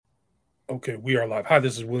Okay, we are live. Hi,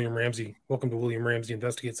 this is William Ramsey. Welcome to William Ramsey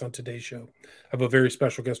Investigates. On today's show, I have a very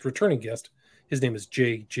special guest, returning guest. His name is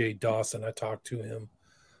J.J. Dawson. I talked to him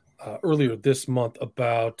earlier this month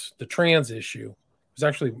about the trans issue. It was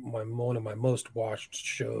actually one of my most watched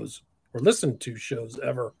shows or listened to shows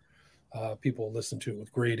ever. People listened to it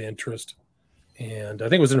with great interest, and I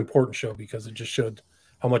think it was an important show because it just showed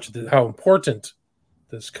how important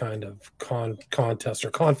this kind of contest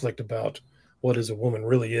or conflict about what is a woman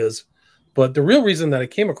really is. But the real reason that I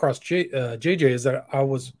came across JJ is that I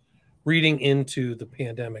was reading into the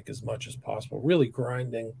pandemic as much as possible, really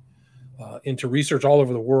grinding into research all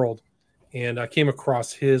over the world. And I came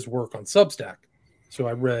across his work on Substack. So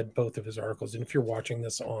I read both of his articles. And if you're watching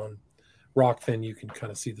this on Rockfin, you can kind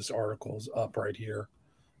of see this article's up right here.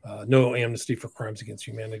 No amnesty for crimes against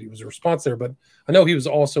humanity was a response there. But I know he was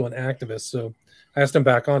also an activist. So I asked him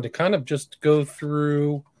back on to kind of just go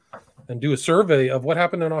through and do a survey of what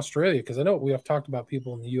happened in Australia, because I know we have talked about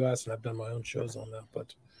people in the U.S. and I've done my own shows on that,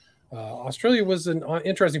 but Australia was an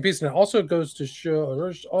interesting piece, and it also goes to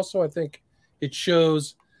show. Also, I think it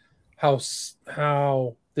shows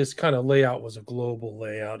how this kind of layout was a global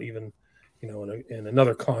layout, even in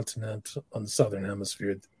another continent on the southern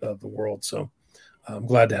hemisphere of the world. So I'm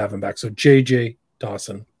glad to have him back. So J.J.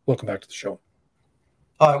 Dawson, welcome back to the show.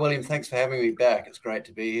 Hi, William. Thanks for having me back. It's great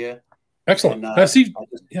to be here. Excellent.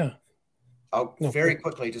 And, I'll very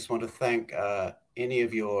quickly just want to thank any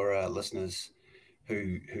of your listeners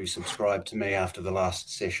who subscribed to me after the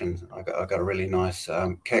last session. I got a really nice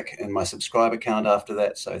kick in my subscriber count after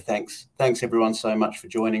that. So thanks everyone so much for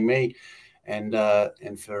joining me and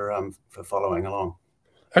for following along.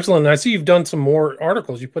 Excellent. And I see you've done some more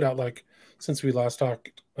articles. You put out, like, since we last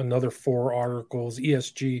talked, another 4 articles,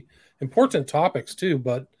 ESG, important topics too.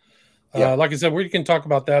 But like I said, we can talk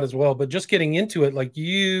about that as well. But just getting into it, like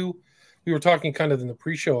we were talking kind of in the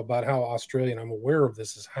pre-show about how Australia, and I'm aware of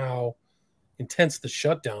this, is how intense the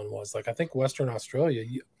shutdown was. Like, I think Western Australia,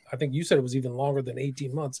 I think you said it was even longer than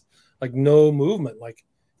 18 months, like no movement, like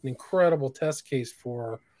an incredible test case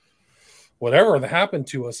for whatever that happened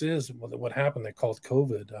to us is what happened. They called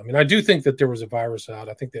COVID. I mean, I do think that there was a virus out.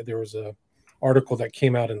 I think that there was a article that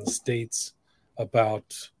came out in the States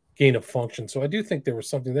about gain of function. So I do think there was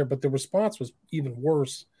something there, but the response was even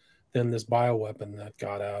worse than this bioweapon that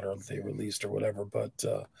got out or they released or whatever. But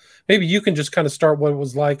maybe you can just kind of start what it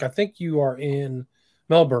was like. I think you are in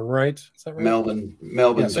Melbourne, right? Is that right? Melbourne,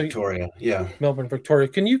 Victoria. Yeah. Melbourne, Victoria.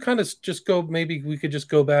 Can you kind of just go, maybe we could just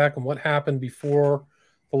go back and what happened before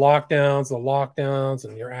the lockdowns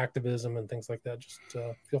and your activism and things like that? Just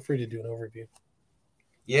feel free to do an overview.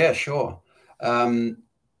 Yeah, sure. I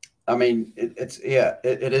mean,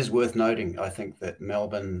 it is worth noting, I think, that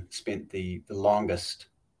Melbourne spent the longest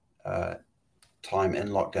time in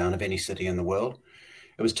lockdown of any city in the world.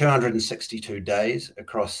 It was 262 days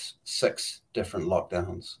across 6 different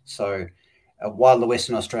lockdowns. So while the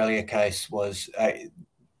Western Australia case was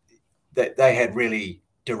that they had really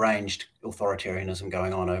deranged authoritarianism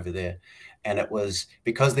going on over there, and it was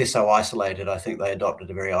because they're so isolated, I think they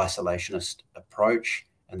adopted a very isolationist approach,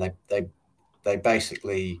 and they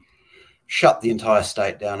basically shut the entire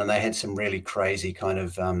state down, and they had some really crazy kind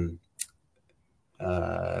of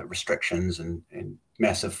restrictions and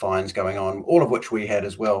massive fines going on, all of which we had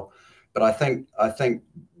as well. But I think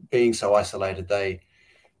being so isolated, they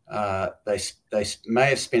may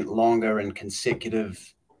have spent longer in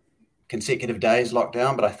consecutive days locked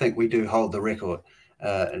down, but I think we do hold the record,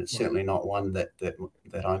 and it's certainly not one that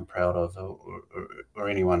I'm proud of, or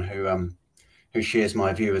anyone who shares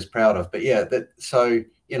my view is proud of. But yeah, so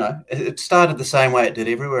it started the same way it did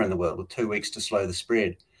everywhere in the world, with 2 weeks to slow the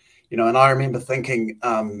spread. And I remember thinking,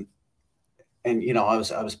 I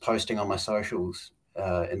was posting on my socials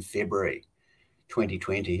in February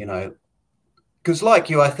 2020, because like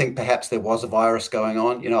you, I think perhaps there was a virus going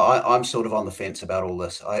on. I'm sort of on the fence about all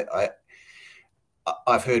this.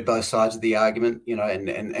 I've heard both sides of the argument,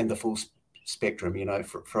 and the full spectrum,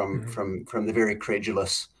 from the very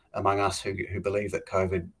credulous among us who believe that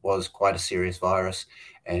COVID was quite a serious virus,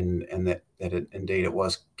 and that indeed it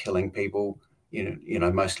was killing people,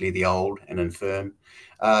 mostly the old and infirm,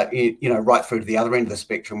 right through to the other end of the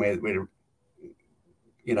spectrum where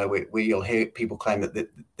you'll hear people claim that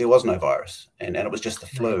there was no virus and it was just the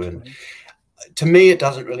flu. Right. And to me, it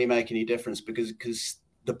doesn't really make any difference because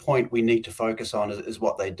the point we need to focus on is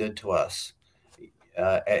what they did to us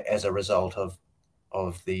as a result of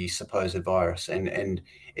the supposed virus. And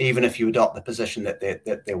even if you adopt the position that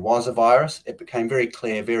there was a virus, it became very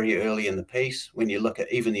clear very early in the piece, when you look at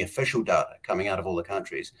even the official data coming out of all the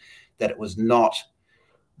countries, that it was not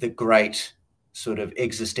the great sort of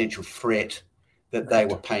existential threat that they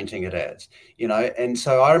were painting it as, And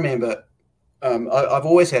so I remember I've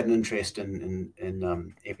always had an interest in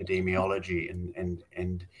epidemiology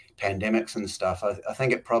and pandemics and stuff. I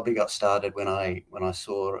think it probably got started when I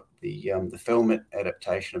saw the film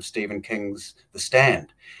adaptation of Stephen King's The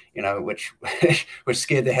Stand, which which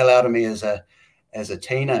scared the hell out of me as a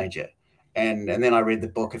teenager. And then I read the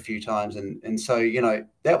book a few times, and so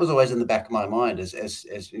that was always in the back of my mind as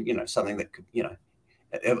something that could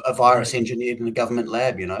a virus engineered in a government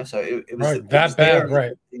lab, so it was right. That bad,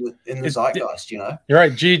 right? In the zeitgeist, You're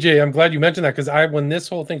right, GJ. I'm glad you mentioned that, because when this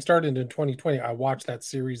whole thing started in 2020, I watched that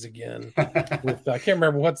series again with I can't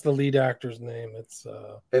remember what's the lead actor's name. It's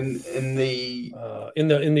in the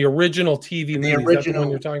original TV movie. Is that the one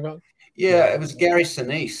you're talking about? Yeah, it was Gary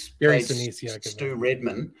Sinise. Gary Sinise, yeah. Stu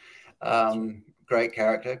Redman, great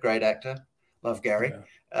character, great actor. Love Gary. Yeah.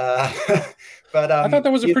 But I thought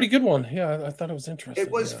that was a pretty good one. Yeah, I thought it was interesting. It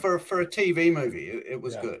was for a TV movie. It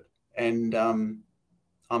was good, and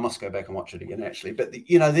I must go back and watch it again, actually. But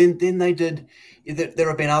then they did. There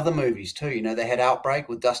have been other movies too. They had Outbreak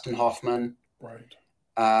with Dustin Hoffman,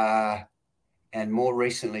 right, and more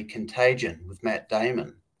recently Contagion with Matt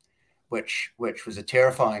Damon, which was a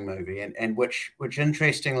terrifying movie, and which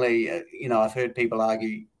interestingly, I've heard people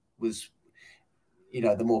argue was.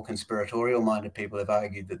 The more conspiratorial minded people have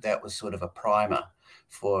argued that was sort of a primer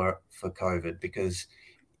for COVID, because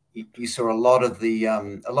you saw a lot of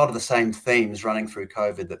the same themes running through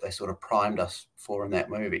COVID that they sort of primed us for in that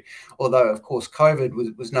movie. Although, of course,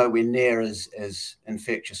 COVID was nowhere near as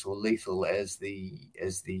infectious or lethal as the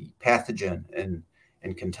pathogen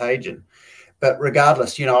in Contagion. But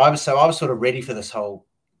regardless, I was sort of ready for this whole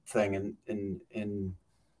thing, and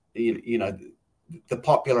the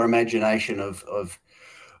popular imagination of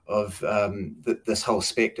this whole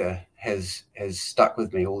spectre has stuck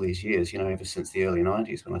with me all these years, ever since the early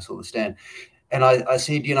 90s when I saw The Stand. And I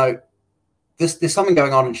said, there's something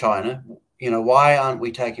going on in China. Why aren't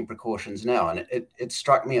we taking precautions now? And it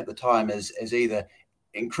struck me at the time as either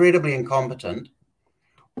incredibly incompetent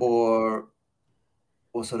or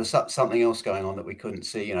sort of something else going on that we couldn't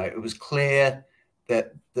see. It was clear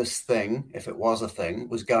that this thing, if it was a thing,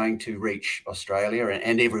 was going to reach Australia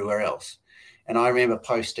and everywhere else. And I remember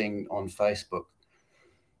posting on Facebook,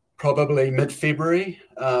 probably mid-February,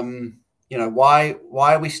 why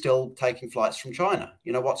are we still taking flights from China?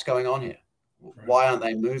 What's going on here? Right. Why aren't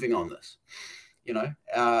they moving on this?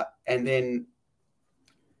 And then,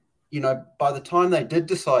 by the time they did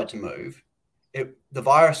decide to move, the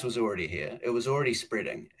virus was already here. It was already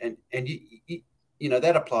spreading. And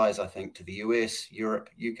that applies, I think, to the US, Europe,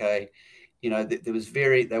 UK.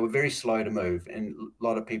 They were very slow to move, and a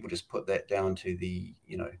lot of people just put that down to the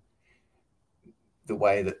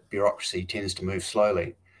way that bureaucracy tends to move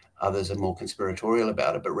slowly. Others are more conspiratorial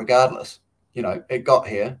about it, but regardless, it got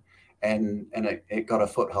here, and it got a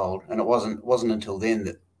foothold, and it wasn't until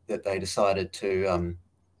then that they decided to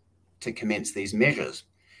commence these measures.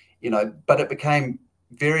 But it became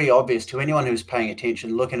very obvious to anyone who was paying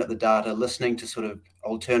attention, looking at the data, listening to sort of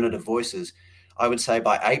alternative voices, I would say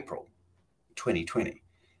by April 2020,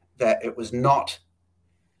 that it was not,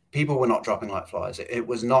 people were not dropping like flies. It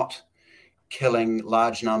was not killing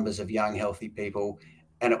large numbers of young, healthy people.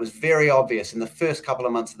 And it was very obvious in the first couple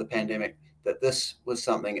of months of the pandemic that this was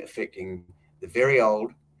something affecting the very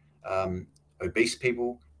old, obese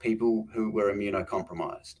people who were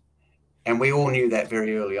immunocompromised. And we all knew that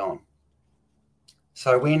very early on.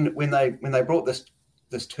 So when they brought this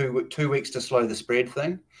 2 weeks to slow the spread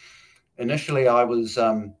thing, initially I was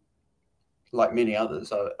like many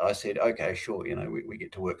others. I said, okay, sure, we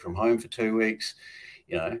get to work from home for 2 weeks,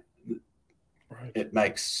 right. It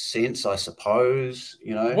makes sense, I suppose. Do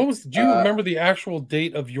you remember the actual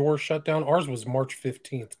date of your shutdown? Ours was March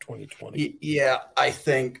 15th, 2020. Yeah, I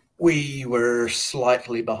think we were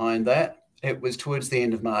slightly behind that. It was towards the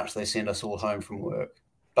end of March they sent us all home from work.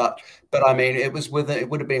 But I mean, it would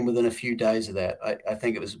have been within a few days of that. I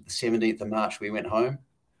think it was the 17th of March we went home.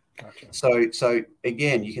 Gotcha. So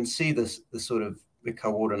again, you can see the sort of the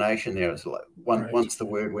coordination there. It's like once the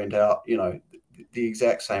word went out, the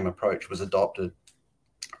exact same approach was adopted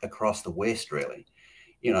across the West, really,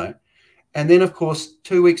 And then, of course,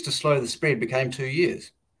 2 weeks to slow the spread became 2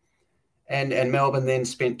 years. And Melbourne then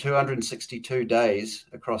spent 262 days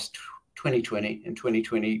across 2020 and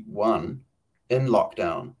 2021 in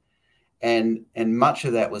lockdown. And much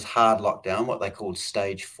of that was hard lockdown, what they called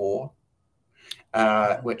stage 4,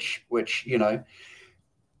 which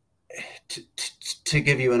to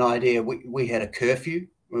give you an idea, we had a curfew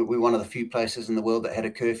we're one of the few places in the world that had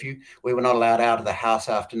a curfew. We were not allowed out of the house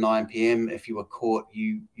after 9 p.m. If you were caught,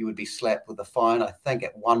 you would be slapped with a fine. I think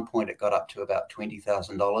at one point it got up to about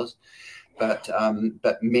 $20,000. But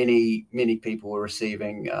many people were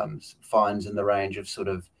receiving fines in the range of sort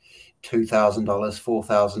of $2,000,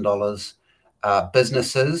 $4,000.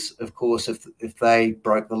 Businesses, of course, if they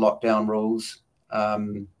broke the lockdown rules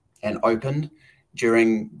and opened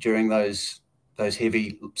during those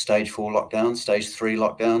heavy stage 4 lockdowns, stage 3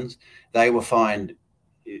 lockdowns, they were fined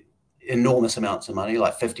enormous amounts of money,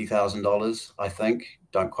 like $50,000, I think.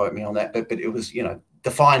 Don't quote me on that, but it was, the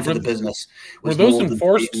fine for the business was were those more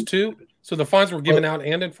enforced too? So the fines were given out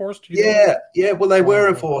and enforced? Yeah. Well, they were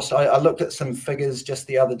enforced. I looked at some figures just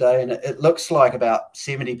the other day, and it looks like about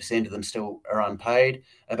 70% of them still are unpaid.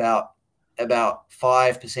 About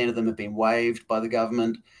 5% of them have been waived by the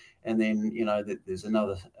government. And then, there's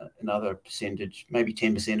another percentage, maybe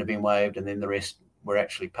 10% have been waived, and then the rest were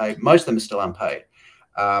actually paid. Most of them are still unpaid.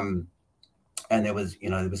 And there was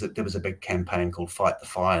a big campaign called Fight the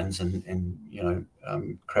Fines, and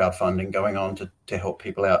crowdfunding going on to help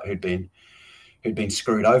people out who'd been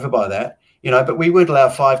screwed over by that. But we weren't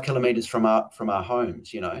allowed 5 kilometers from our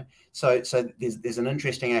homes. So there's an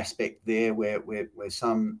interesting aspect there where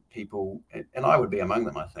some people, and I would be among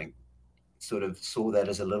them, I think, sort of saw that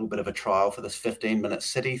as a little bit of a trial for this 15-minute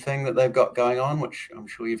city thing that they've got going on, which I'm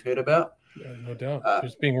sure you've heard about. Yeah, no doubt.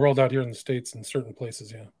 It's being rolled out here in the States in certain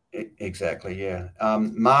places, yeah. Exactly, yeah.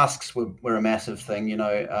 Masks were a massive thing,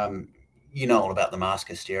 all about the mask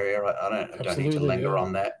hysteria. I don't need to linger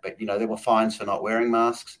on that, but, there were fines for not wearing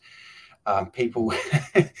masks. People,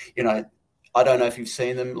 I don't know if you've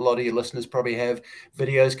seen them. A lot of your listeners probably have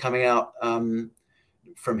videos coming out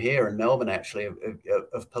from here in Melbourne, actually,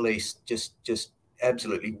 of police just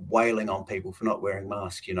absolutely wailing on people for not wearing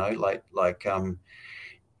masks, like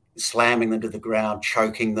slamming them to the ground,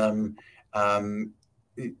 choking them, and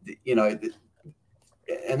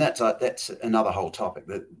that's another whole topic,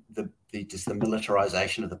 just the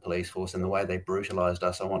militarization of the police force and the way they brutalized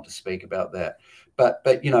us. I want to speak about that, but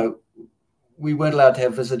we weren't allowed to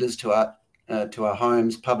have visitors to our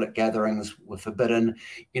homes. Public gatherings were forbidden.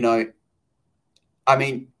 I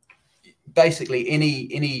mean, basically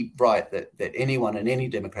any right that anyone in any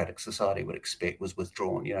democratic society would expect was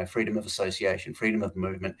withdrawn. Freedom of association, freedom of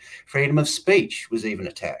movement, freedom of speech was even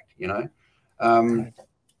attacked. Right.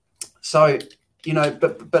 So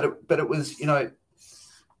but it was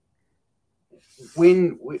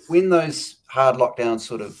when those hard lockdowns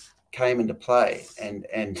sort of came into play and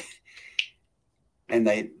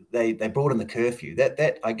they brought in the curfew.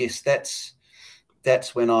 That I guess that's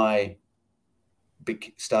when I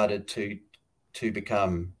started to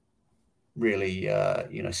become really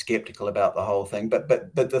skeptical about the whole thing. But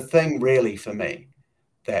the thing really for me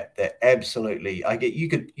that absolutely you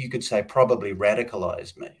could say probably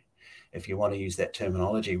radicalized me, if you want to use that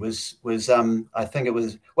terminology, was I think it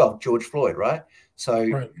was George Floyd, right? So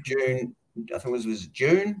right. June, I think it was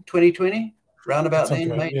June 2020, roundabout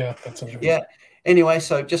then, mate. Yeah, that's right. Yeah. Anyway,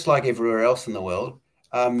 so just like everywhere else in the world,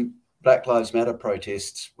 Black Lives Matter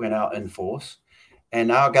protests went out in force,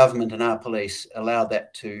 and our government and our police allowed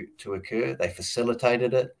that to occur. They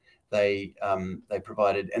facilitated it. They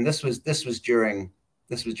provided, and this was during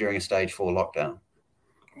a stage 4 lockdown.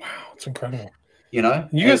 Wow, it's incredible. You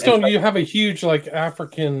guys don't. You have a huge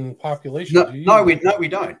African population. No, do you? No, we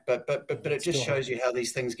don't. But it just shows you how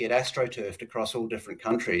these things get astroturfed across all different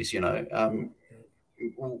countries. And I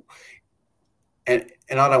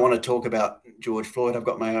don't want to talk about George Floyd. I've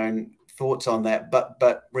got my own thoughts on that.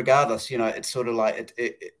 But regardless, it's sort of like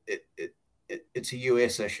it's a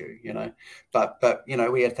US issue. But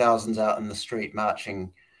we had thousands out in the street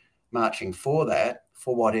marching for that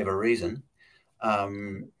for whatever reason.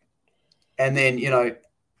 And then,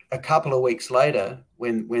 a couple of weeks later,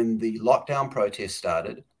 when the lockdown protests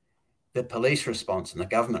started, the police response and the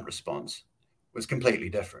government response was completely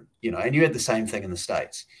different, and you had the same thing in the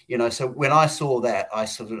States, So when I saw that, I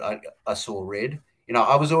saw red.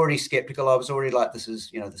 I was already skeptical. I was already like, this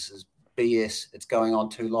is BS. It's going on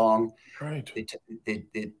too long. Right.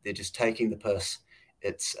 They're just taking the piss.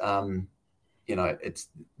 It's,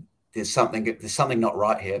 there's something not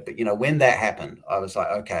right here. But, when that happened, I was like,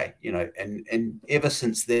 okay, and ever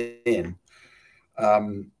since then,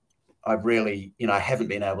 I've really, I haven't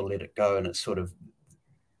been able to let it go. And it's sort of,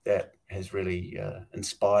 that has really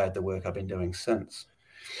inspired the work I've been doing since.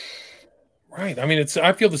 Right. I mean,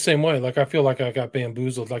 I feel the same way. I feel like I got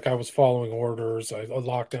bamboozled. I was following orders. I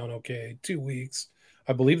locked down. Okay. 2 weeks.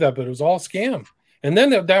 I believe that, but it was all scam. And then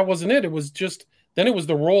that wasn't it. It was then it was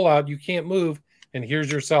the rollout. You can't move. And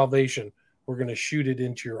here's your salvation. We're going to shoot it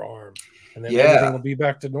into your arm. and then everything Yeah, will be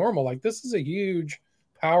back to normal. Like, this is a huge,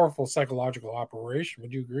 powerful psychological operation.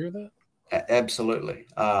 Would you agree with that? absolutely.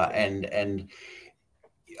 And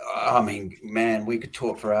I mean, man, we could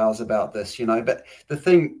talk for hours about this, but the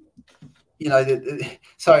thing,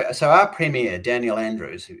 so our premier, Daniel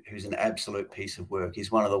Andrews, who's an absolute piece of work,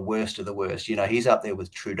 he's one of the worst of the worst. He's up there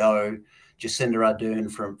with Trudeau, Jacinda Ardern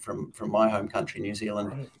from my home country, New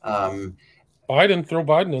Zealand. Right. Um, Biden, throw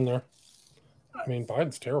Biden in there. I mean,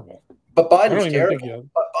 Biden's terrible. but I don't Biden's even think terrible.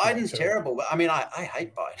 But Biden's terrible. But I mean, I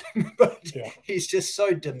hate Biden, but Yeah. he's just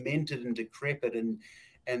so demented and decrepit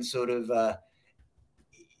and sort of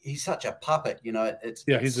he's such a puppet.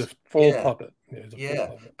 He's a full puppet.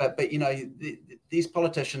 Yeah, but these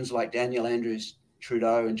politicians like Daniel Andrews,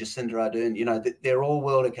 Trudeau, and Jacinda Ardern, they're all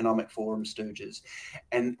World Economic Forum stooges,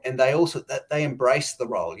 and they embrace the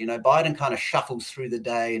role. Biden kind of shuffles through the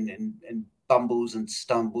day and bumbles and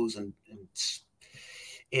stumbles and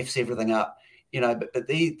f's everything up. But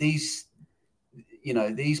these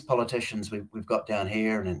politicians we've got down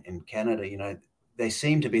here and in Canada, they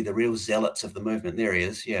seem to be the real zealots of the movement. There he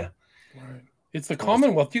is. Yeah. Right. It's the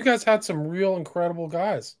Commonwealth. You guys had some real incredible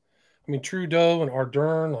guys. I mean, Trudeau and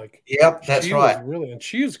Ardern, yep, that's right. And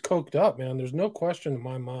she was coked up, man. There's no question in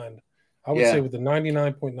my mind. I would say with the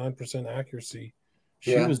 99.9% accuracy,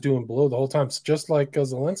 she was doing blow the whole time, just like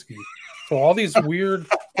Zelensky. So all these weird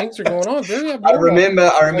things are going on. Very abnormal.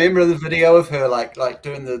 I remember the video of her like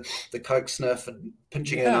doing the coke sniff and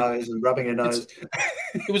pinching her nose and rubbing her nose.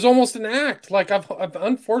 It was almost an act. Like I've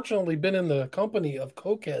unfortunately been in the company of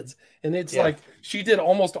cokeheads, and it's like she did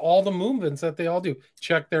almost all the movements that they all do.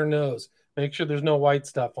 Check their nose, make sure there's no white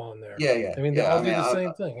stuff on there. Yeah. I mean, they all do the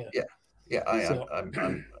same thing.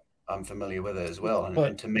 I'm familiar with it as well,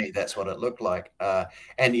 and to me, that's what it looked like.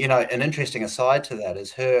 And an interesting aside to that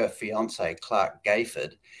is her fiance Clark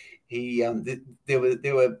Gayford. He there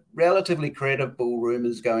were relatively credible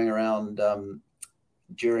rumors going around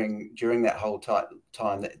during that whole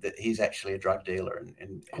time that he's actually a drug dealer,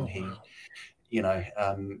 and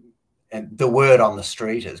and the word on the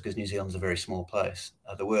street is, because New Zealand's a very small place,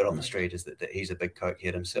 the word on the street is that he's a big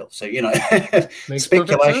cokehead himself. So,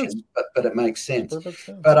 speculation, but it makes sense.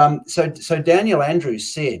 But so Daniel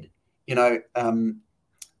Andrews said,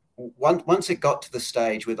 once it got to the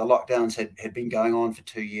stage where the lockdowns had been going on for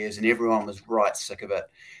 2 years and everyone was right sick of it,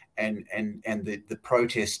 and the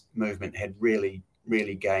protest movement had really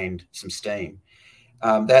gained some steam,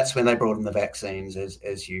 that's when they brought in the vaccines,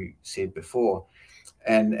 as you said before.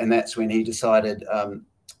 And that's when he decided,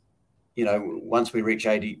 once we reach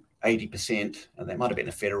 80%, and that might have been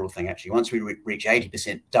a federal thing actually, once we reach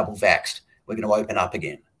 80% double vaxxed, we're going to open up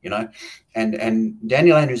again, And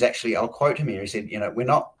Daniel Andrews actually, I'll quote him here. He said, we're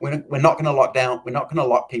not going to lock down, we're not going to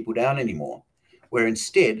lock people down anymore. We're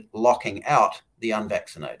instead locking out the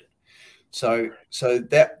unvaccinated. So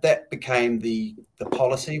that became the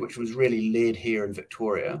policy, which was really led here in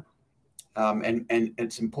Victoria. And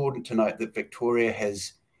it's important to note that Victoria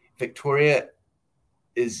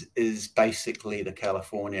is basically the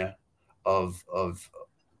California of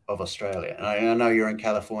Australia. And I know you're in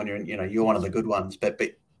California, and you're one of the good ones, but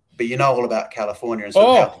you know all about California and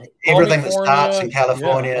how everything that starts in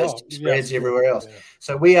California spreads everywhere else. Yeah.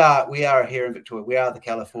 So we are here in Victoria. We are the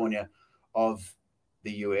California of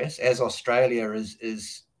the US, as Australia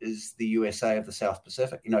is the USA of the South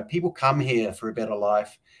Pacific. People come here for a better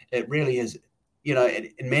life. It really is, in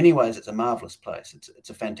many ways, it's a marvelous place. It's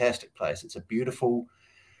a fantastic place. It's a beautiful,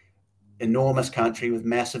 enormous country with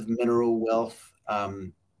massive mineral wealth.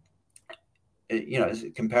 It's a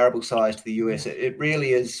comparable size to the US. It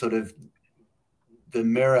really is sort of the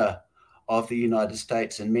mirror of the United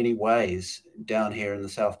States in many ways down here in the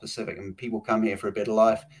South Pacific. And people come here for a better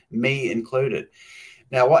life, me included.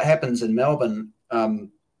 Now, what happens in Melbourne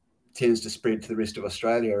tends to spread to the rest of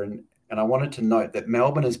Australia. And I wanted to note that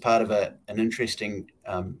Melbourne is part of an interesting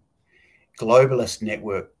globalist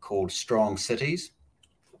network called Strong Cities.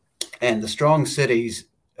 And the Strong Cities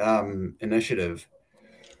initiative,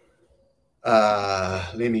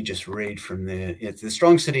 let me just read from there. It's the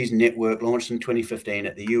Strong Cities Network, launched in 2015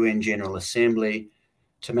 at the UN General Assembly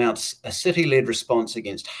to mount a city-led response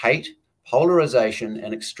against hate, polarization,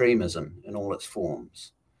 and extremism in all its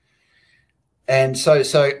forms. And so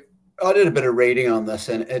I did a bit of reading on this,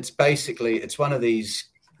 and it's one of these,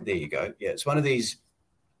 there you go. Yeah, it's one of these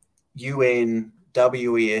UN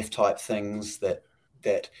WEF type things that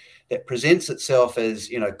presents itself as,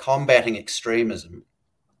 combating extremism,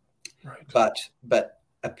 right, but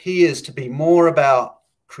appears to be more about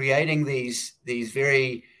creating these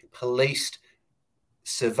very policed,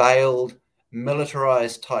 surveilled,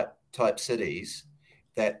 militarized type cities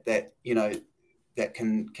that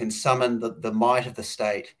can summon the might of the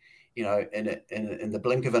state, you know, in the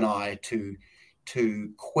blink of an eye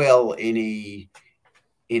to quell any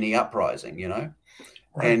uprising, you know.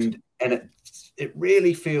 Right. And it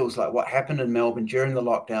really feels like what happened in Melbourne during the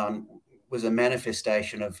lockdown was a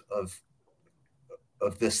manifestation of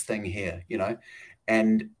this thing here, you know.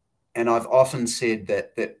 And I've often said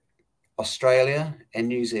that Australia and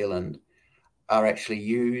New Zealand are actually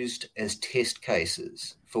used as test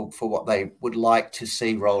cases for what they would like to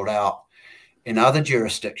see rolled out in other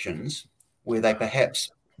jurisdictions where they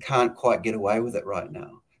perhaps can't quite get away with it right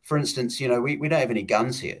now. For instance, you know, we don't have any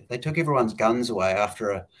guns here. They took everyone's guns away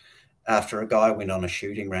after a guy went on a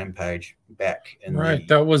shooting rampage back in Right.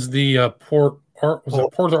 the That was the Port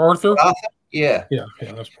Arthur? Arthur? Yeah, Yeah,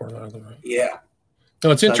 that's Port Arthur. Right. yeah.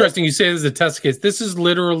 No, it's So interesting you say this is a test case. This is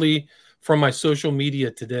literally from my social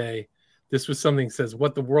media today. This was something that says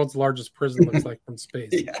what the world's largest prison looks like from space.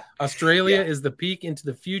 yeah, Australia yeah. is the peek into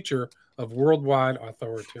the future of worldwide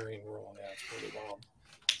authoritarian rule. Yeah, it's really wild.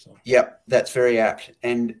 So. Yep, that's very apt.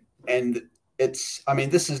 And it's, I mean,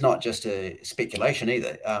 this is not just a speculation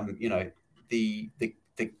either. You know, the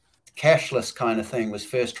cashless kind of thing was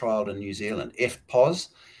first trialed in New Zealand. FPOS,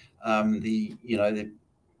 the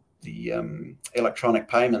electronic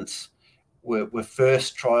payments were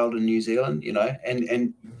first trialed in New Zealand, you know,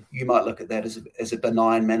 and you might look at that as a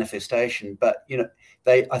benign manifestation, but you know,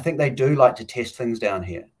 I think they do like to test things down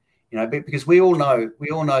here, you know, because we all know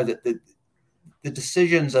that the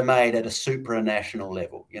decisions are made at a supranational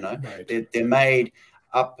level, you know. Right. They're made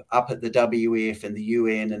up at the WF and the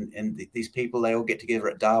UN and these people, they all get together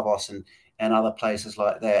at Davos and other places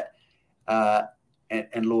like that,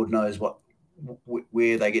 and Lord knows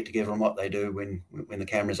where they get together and what they do when the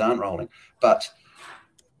cameras aren't rolling. But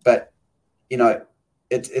you know,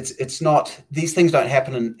 it's not, these things don't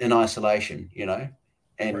happen in isolation, you know,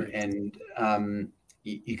 and right. And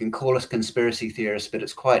you can call us conspiracy theorists, but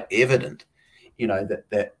it's quite evident, you know,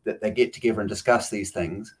 that they get together and discuss these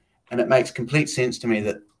things, and it makes complete sense to me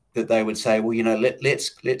that they would say, well, you know,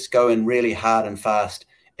 let's go in really hard and fast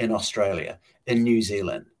in Australia, in New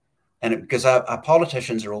Zealand, and because our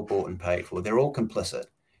politicians are all bought and paid for, they're all complicit,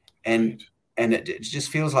 and right. And it just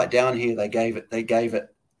feels like down here they gave it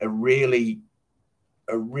a really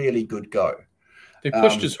good go. They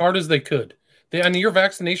pushed as hard as they could. I mean, your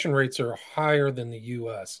vaccination rates are higher than the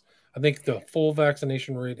U.S. I think the full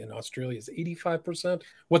vaccination rate in Australia is 85%.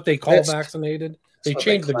 What they call vaccinated. They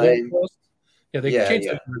changed the goalpost. Yeah, they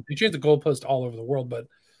changed the goalpost all over the world. But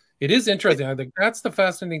it is interesting. I think that's the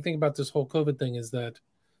fascinating thing about this whole COVID thing is that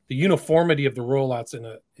the uniformity of the rollouts in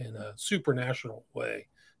a supranational way,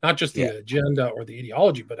 not just the agenda or the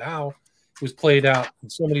ideology, but how it was played out in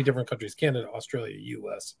so many different countries: Canada, Australia,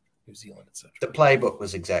 U.S., New Zealand, etc. The playbook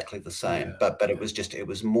was exactly the same, but it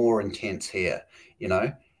was more intense here, you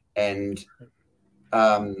know. And,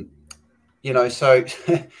 you know, so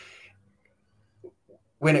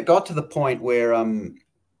when it got to the point where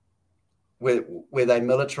they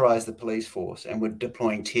militarized the police force and were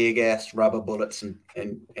deploying tear gas, rubber bullets,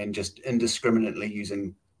 and just indiscriminately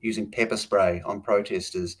using pepper spray on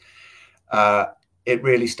protesters, it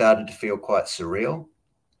really started to feel quite surreal.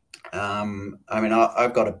 I mean,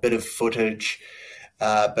 I've got a bit of footage,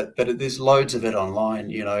 but there's loads of it online,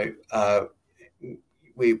 you know,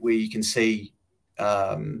 where you can see.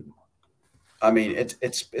 I mean,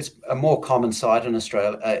 it's a more common sight in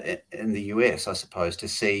Australia, in the US, I suppose, to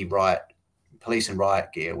see police in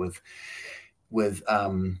riot gear with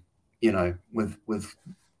you know, with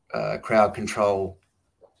crowd control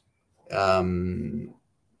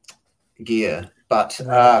gear, but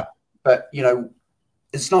you know,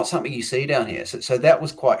 it's not something you see down here. So that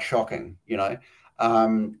was quite shocking, you know.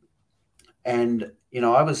 And you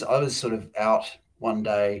know, I was sort of out one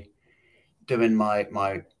day doing my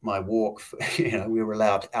walk. You know, we were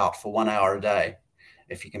allowed out for 1 hour a day,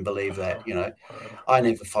 if you can believe that. You know, I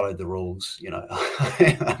never followed the rules. You know,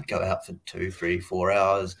 I'd go out for 2, 3, 4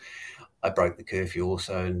 hours. I broke the curfew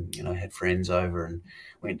also, and you know, had friends over and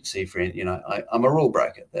went to see friends. You know, I'm a rule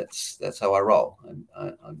breaker. That's how I roll.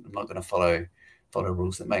 I'm not going to follow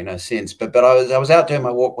rules that make no sense. But I was out doing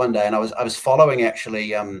my walk one day, and I was following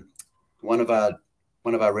actually one of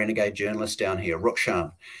our renegade journalists down here,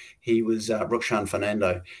 Rukshan. He was Rukshan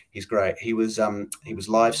Fernando. He's great. He was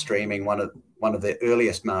live streaming one of the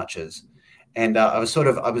earliest marches, and I was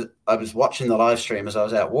watching the live stream as I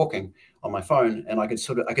was out walking on my phone, and I could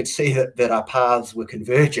see that our paths were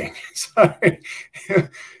converging. So,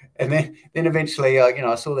 and then eventually, you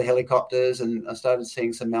know, I saw the helicopters, and I started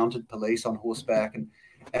seeing some mounted police on horseback,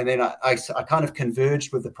 and then I kind of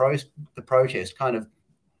converged with the protest, kind of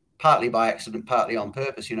partly by accident, partly on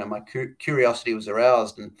purpose. You know, my curiosity was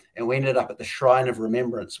aroused, and we ended up at the Shrine of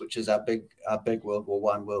Remembrance, which is our big World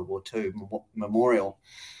War I, World War II memorial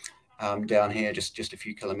down here, just a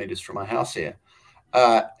few kilometers from my house here,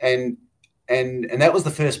 and that was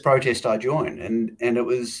the first protest I joined, and it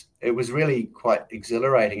was really quite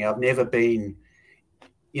exhilarating. I've never been,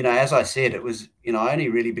 you know, as I said, it was, you know, I only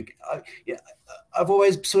really, I've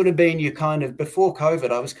always sort of been your kind of, before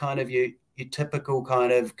COVID, I was kind of your typical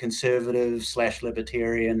kind of conservative /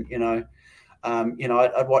 libertarian, you know.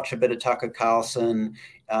 I'd watch a bit of Tucker Carlson.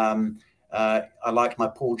 I liked my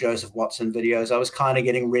Paul Joseph Watson videos. I was kind of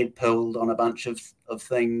getting red pilled on a bunch of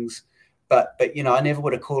things, but you know, I never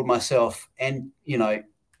would have called myself, and you know,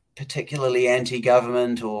 particularly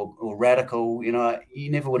anti-government or radical. You know, you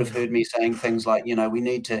never would have heard me saying things like, you know, we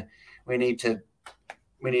need to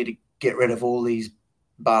get rid of all these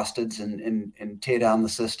bastards and tear down the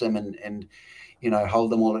system and you know,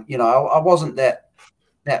 hold them all. You know, I wasn't that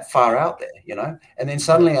far out there, you know. And then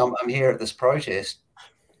suddenly I'm here at this protest,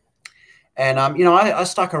 and you know, I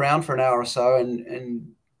stuck around for an hour or so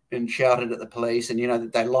and shouted at the police, and you know,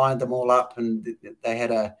 they lined them all up, and they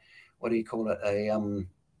had a, what do you call it,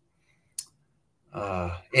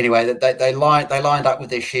 anyway, they lined up with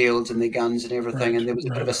their shields and their guns and everything, and there was a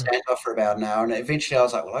bit of a standoff for about an hour, and eventually I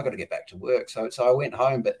was like, well, I got to get back to work, so I went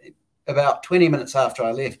home. But about 20 minutes after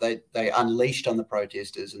I left, they unleashed on the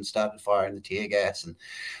protesters and started firing the tear gas and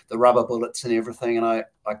the rubber bullets and everything, and I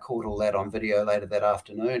caught all that on video later that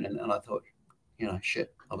afternoon, and I thought, you know,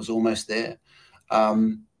 shit, I was almost there.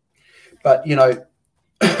 But you know,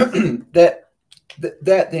 that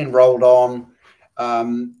then rolled on,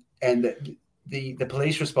 and the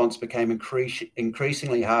police response became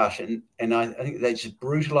increasingly harsh, and I think they just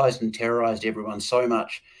brutalized and terrorized everyone so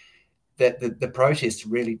much that the protests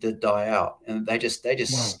really did die out, and they just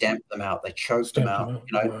stamped them out. They choked them out.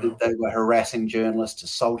 You know, they were harassing journalists,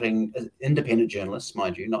 assaulting independent journalists,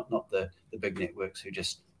 mind you, not the big networks who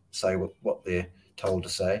just say what they're told to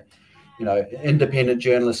say. You know, independent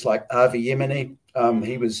journalists like Avi Yemeni,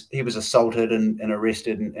 he was assaulted and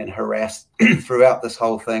arrested and harassed throughout this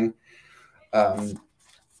whole thing. And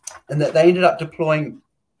that they ended up deploying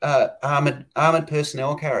armored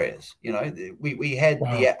personnel carriers. You know, we had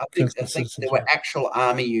I think there were actual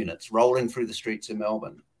army units rolling through the streets of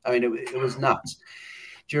Melbourne. I mean, it was nuts.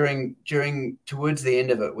 Towards the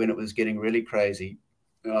end of it, when it was getting really crazy,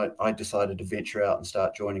 I decided to venture out and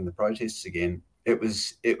start joining the protests again. It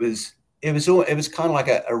was kind of like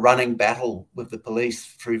a running battle with the police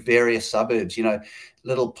through various suburbs. You know,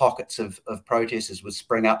 little pockets of protesters would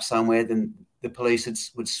spring up somewhere, then the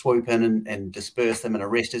police would swoop in and disperse them and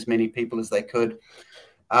arrest as many people as they could.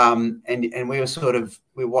 And we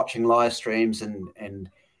were watching live streams and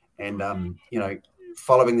you know,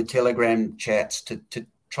 following the Telegram chats to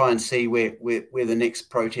try and see where the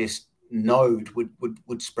next protest node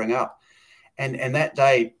would spring up. And that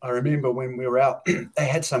day, I remember when we were out, they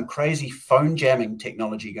had some crazy phone jamming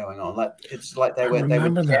technology going on. Like it's like they were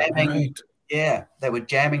jamming. Right. Yeah, they were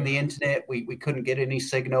jamming the internet. We couldn't get any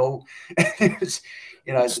signal. It was,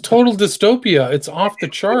 you know, it's total dystopia. It's off the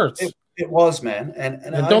charts. It was, man. And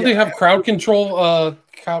don't they have crowd control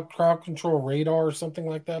radar or something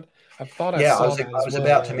like that? I thought I saw that. I was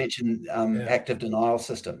about to mention active denial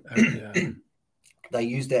system. They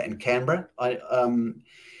used that in Canberra.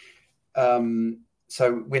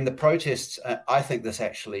 So when the protests, I think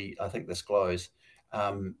this glows.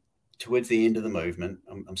 Towards the end of the movement,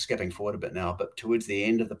 I'm skipping forward a bit now, but towards the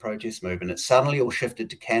end of the protest movement, it suddenly all shifted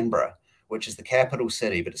to Canberra, which is the capital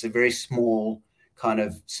city, but it's a very small kind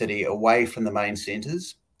of city away from the main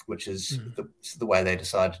centres, which is the way they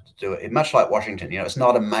decided to do it. Much like Washington, you know, it's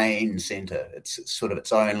not a main centre; it's sort of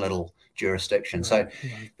its own little jurisdiction. Right. So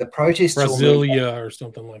the protests, Brasilia or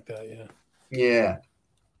something like that, yeah.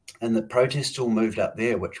 And the protests all moved up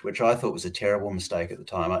there, which I thought was a terrible mistake at the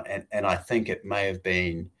time, and I think it may have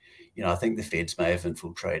been, you know, I think the feds may have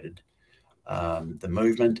infiltrated the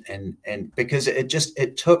movement, and because it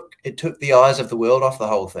took the eyes of the world off the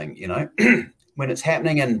whole thing. You know, when it's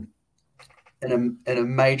happening in a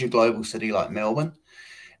major global city like Melbourne,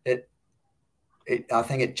 I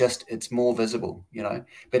think it's more visible. You know,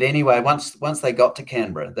 but anyway, once they got to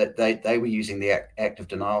Canberra, that they were using the active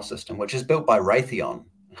denial system, which is built by Raytheon.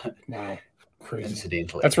 Wow, crazy!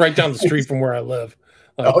 Incidentally, that's right down the street from where I live.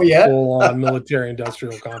 Oh yeah, full-on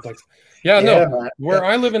military-industrial complex. Yeah, no. Where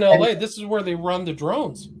I live in LA, this is where they run the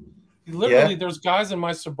drones. Literally, there's guys in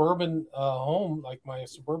my suburban home, like my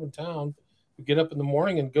suburban town, who get up in the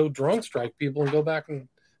morning and go drone strike people and go back and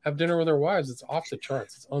have dinner with their wives. It's off the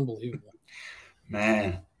charts. It's unbelievable.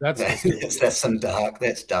 Man, That's that's some dark.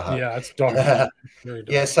 That's dark. Yeah, it's dark. Very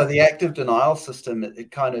Yeah. dark. So the active denial system,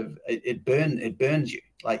 it burns you.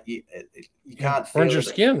 Like you Yeah, can't burns feel your it.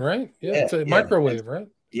 skin, right? Yeah, Yeah, it's a yeah, microwave, right?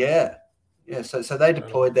 yeah, yeah. So they Incredible.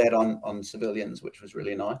 deployed that on civilians, which was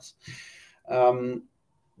really nice.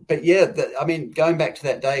 But yeah, I mean, going back to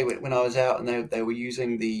that day when I was out and they were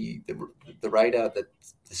using the radar, the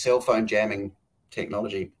cell phone jamming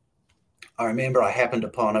technology. I remember I happened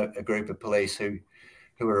upon a group of police who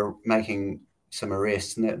were making some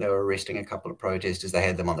arrests, and they were arresting a couple of protesters. They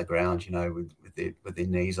had them on the ground, with their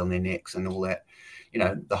knees on their necks and all that.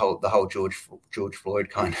 The whole George Floyd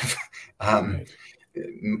kind of Right.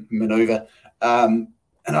 maneuver. And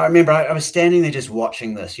I remember I was standing there just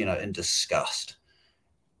watching this, in disgust.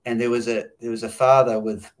 And there was a father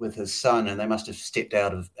with his son, and they must have stepped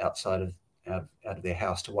outside of their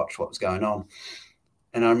house to watch what was going on.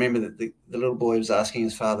 And I remember that the little boy was asking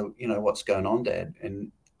his father, what's going on, Dad?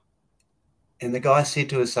 And the guy said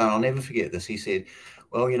to his son, I'll never forget this. He said,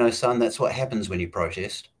 well, son, that's what happens when you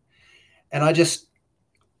protest. And I just,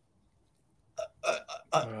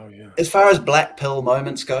 Oh yeah. as far as black pill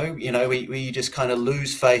moments go, where you just kind of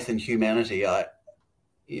lose faith in humanity,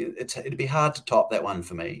 it'd be hard to top that one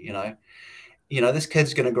for me. This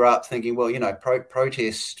kid's going to grow up thinking, well,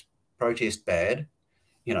 protest bad,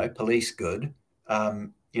 police good,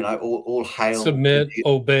 all hail. Submit,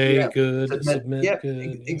 obey, Yeah, good. submit. Submit, Yeah, good.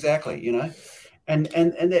 Yeah. exactly. And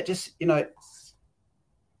that just,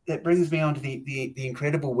 that brings me on to the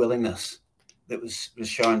incredible willingness that was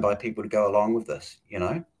shown by people to go along with this,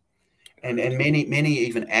 and many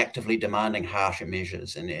even actively demanding harsher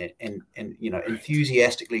measures and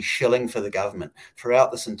enthusiastically shilling for the government throughout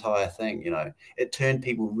this entire thing. It turned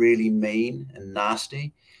people really mean and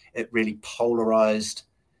nasty. It really polarized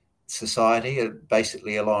society.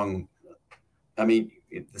 Basically along, I mean,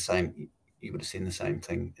 the same. You would have seen the same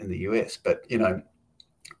thing in the US, but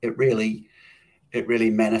it really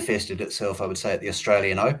manifested itself, I would say, at the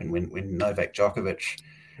Australian Open when Novak Djokovic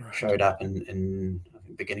showed up in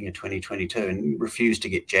beginning of 2022 and refused to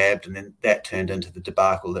get jabbed, and then that turned into the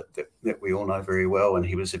debacle that we all know very well, and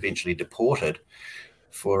he was eventually deported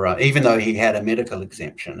for even though he had a medical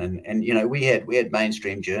exemption, and we had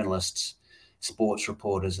mainstream journalists, sports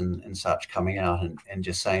reporters and such coming out and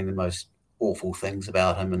just saying the most awful things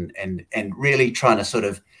about him and really trying to sort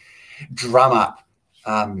of drum up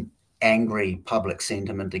angry public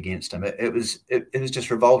sentiment against him. It was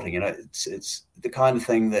just revolting. It's the kind of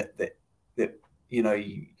thing that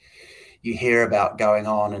you hear about going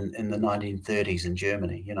on in the 1930s in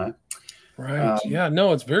Germany. Right. Yeah.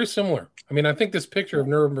 No, it's very similar. I mean, I think this picture of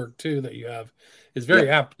Nuremberg too that you have is very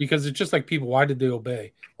apt because it's just like people. Why did they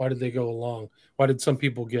obey? Why did they go along? Why did some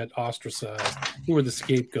people get ostracized? Who were the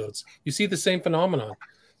scapegoats? You see the same phenomenon.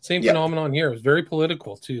 Same phenomenon here. It was very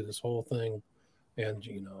political too. This whole thing, and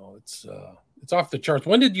it's off the charts.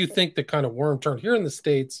 When did you think the kind of worm turned here in the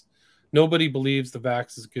States? Nobody believes the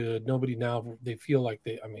vax is good. Nobody now they feel like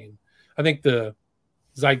they. I mean, I think the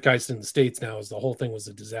zeitgeist in the States now is the whole thing was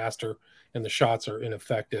a disaster and the shots are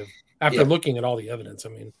ineffective. After looking at all the evidence, I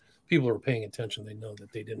mean, people are paying attention. They know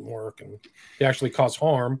that they didn't work and they actually cause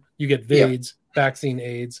harm. You get VAIDS, vaccine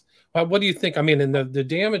AIDS. What do you think? I mean, and the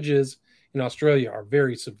damages in Australia are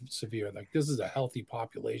very severe. Like this is a healthy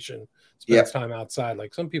population, spends time outside.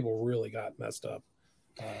 Like some people really got messed up.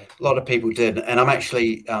 A lot of people did, and I'm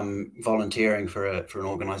actually volunteering for an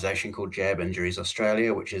organisation called Jab Injuries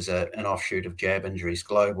Australia, which is an offshoot of Jab Injuries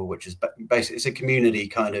Global, which is basically it's a community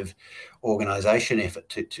kind of organisation effort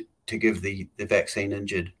to give the vaccine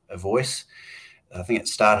injured a voice. I think it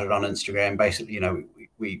started on Instagram. Basically,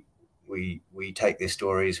 we take their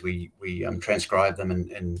stories, we transcribe them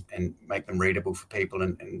and make them readable for people,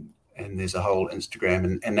 and there's a whole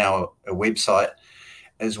Instagram and now a website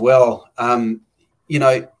as well.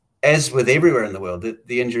 As with everywhere in the world,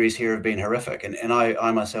 the injuries here have been horrific, and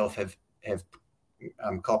I myself have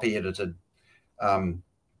copy edited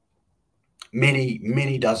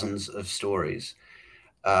many dozens of stories,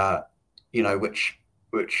 which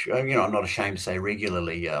I'm not ashamed to say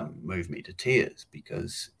regularly move me to tears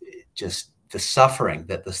because just the suffering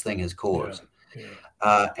that this thing has caused,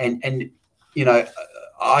 and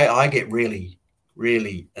I get really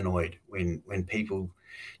annoyed when people.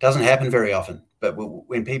 It doesn't happen very often, but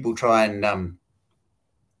when people try and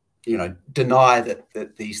deny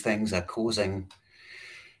that these things are causing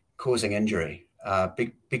injury,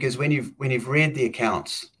 because when you've read the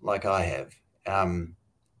accounts like I have, and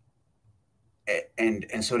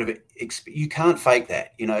sort of you can't fake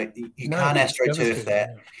that, you can't astroturf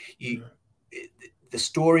that. The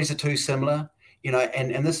stories are too similar.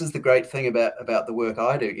 and this is the great thing about the work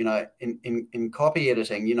I do. In copy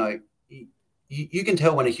editing, you can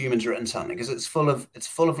tell when a human's written something because it's full of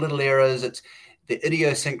little errors. It's the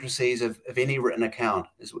idiosyncrasies of any written account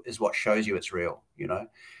is what shows you it's real.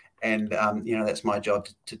 And that's my job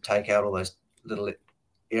to take out all those little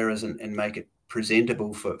errors and make it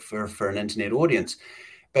presentable for an internet audience.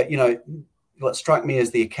 But what struck me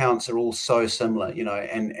is the accounts are all so similar.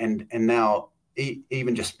 And now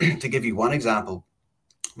even just to give you one example,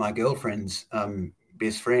 my girlfriend's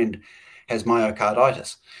best friend has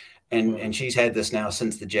myocarditis, and she's had this now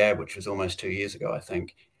since the jab, which was almost 2 years ago, I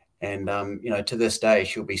think. And to this day,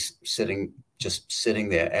 she'll be sitting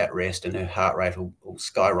there at rest, and her heart rate will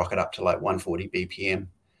skyrocket up to like 140 BPM.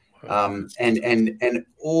 And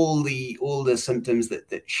all the symptoms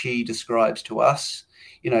that she describes to us,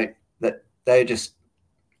 that they're just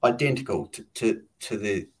identical to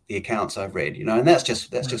the accounts I've read, and that's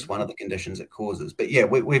just one of the conditions it causes. But yeah,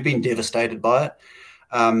 we've been devastated by it.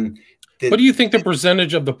 What do you think the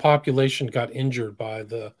percentage of the population got injured by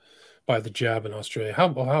the jab in Australia?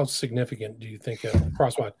 How significant do you think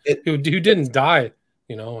crosswise who didn't die?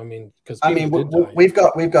 Because we've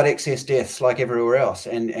got excess deaths like everywhere else,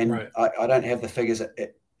 and right. I don't have the figures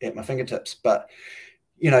at my fingertips, but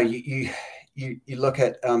you look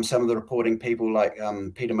at some of the reporting people like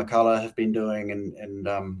Peter McCullough have been doing, and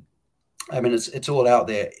it's all out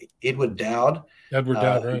there. Edward Dowd,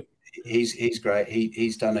 right? He's great.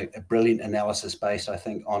 He's done a brilliant analysis based, I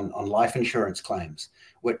think, on life insurance claims,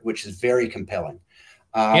 which is very compelling,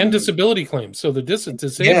 and disability claims. So the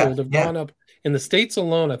disabled have gone up in the States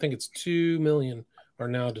alone. I think it's 2 million are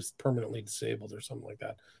now just permanently disabled or something like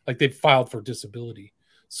that. Like they've filed for disability.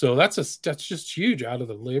 So that's just huge out of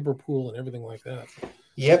the labor pool and everything like that.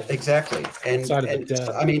 Yep, exactly. And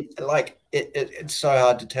it's so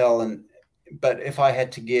hard to tell. But if I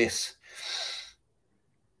had to guess,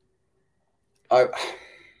 I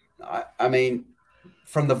mean,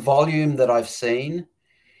 from the volume that I've seen,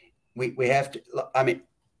 we have to. I mean,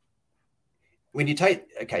 when you take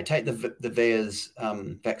the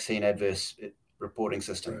VAERS vaccine adverse reporting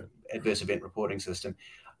system, right. Adverse event reporting system.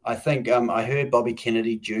 I think I heard Bobby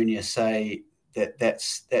Kennedy Jr. say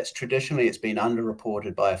that's traditionally it's been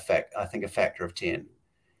underreported by a factor of 10.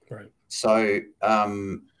 Right. So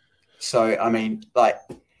I mean, like,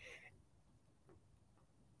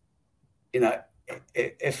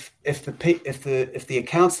 if the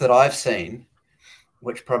accounts that I've seen,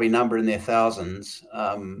 which probably number in their thousands,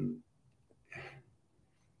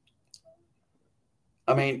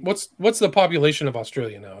 I mean, what's the population of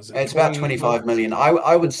Australia now? It's about 25 million.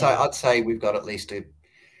 I'd say we've got at least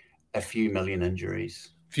a few million injuries.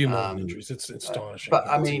 It's astonishing. But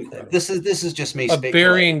I mean, incredible. This is just me speculating.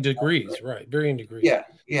 Varying degrees, right? Varying degrees. Yeah.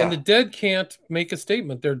 And the dead can't make a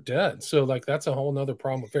statement; they're dead. So, like, that's a whole other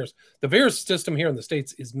problem with VAERS. The VAERS system here in the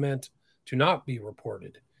States is meant to not be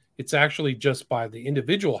reported. It's actually just by the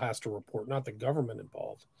individual has to report, not the government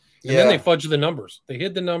involved. And then they fudge the numbers. They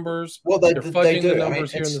hid the numbers. Well, they're fudging the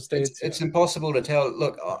numbers here in the States. It's impossible to tell.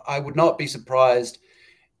 Look, I would not be surprised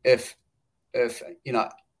if they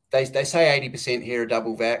say 80% here are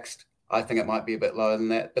double vaxxed. I think it might be a bit lower than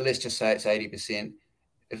that, but let's just say it's 80%.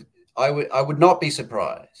 I would not be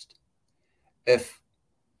surprised if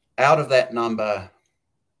out of that number,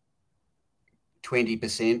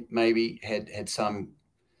 20% maybe had some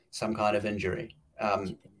kind of injury.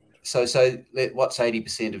 So what's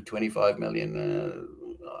 80% of 25 million?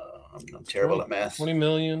 I'm terrible at math. 20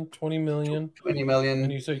 million. 20 million.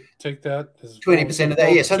 And you say take that as 20% of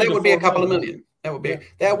that. Yeah. So that would be a couple of million.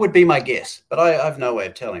 That would be my guess, but I have no way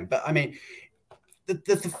of telling. But I mean, the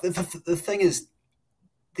thing is,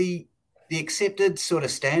 the accepted sort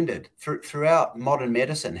of standard throughout modern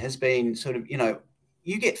medicine has been sort of,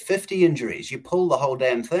 you get 50 injuries, you pull the whole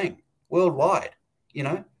damn thing worldwide.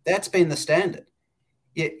 That's been the standard.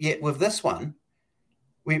 Yet with this one,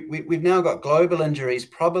 we've now got global injuries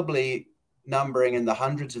probably numbering in the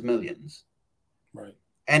hundreds of millions, right?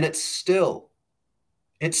 And it's still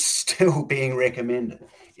being recommended.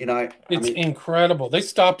 It's incredible. They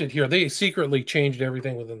stopped it here. They secretly changed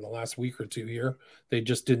everything within the last week or two here. They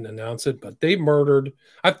just didn't announce it, but they murdered.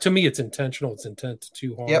 To me, it's intentional. It's intent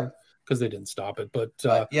to harm because they didn't stop it. But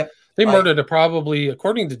they murdered probably,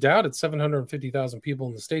 according to Dowd, it's 750,000 people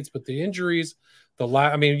in the States. But the injuries,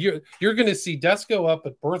 you're going to see deaths go up,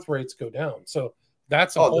 but birth rates go down. So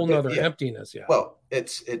that's a whole nother emptiness. Yeah. Well,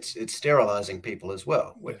 it's sterilizing people as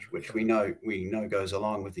well, which we know goes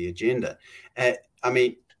along with the agenda.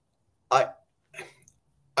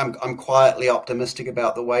 I'm quietly optimistic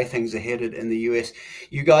about the way things are headed in the US.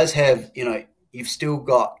 You guys have, you've still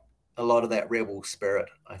got a lot of that rebel spirit,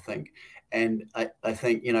 I think. And I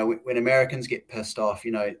think, when Americans get pissed off,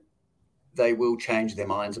 they will change their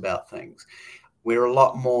minds about things. We're a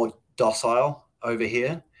lot more docile over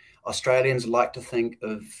here. Australians like to think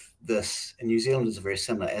of this, and New Zealanders are very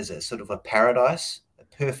similar, as a sort of a paradise, a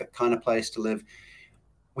perfect kind of place to live.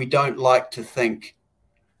 We don't like to think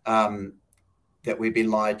that we've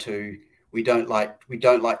been lied to. We don't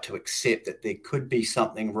like to accept that there could be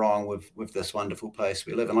something wrong with this wonderful place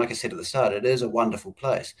we live. And like I said at the start, it is a wonderful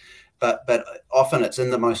place, but often it's in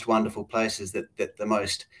the most wonderful places that the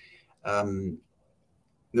most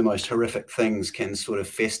horrific things can sort of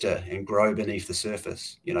fester and grow beneath the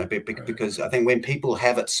surface, because I think when people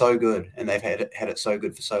have it so good, and they've had it so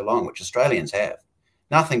good for so long, which Australians have,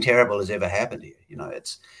 nothing terrible has ever happened here.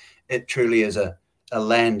 It truly is a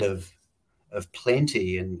land of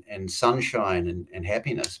plenty and sunshine and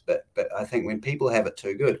happiness. But I think when people have it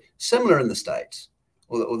too good, similar in the States,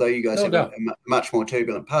 although you guys have a much more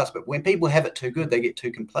turbulent past, but when people have it too good, they get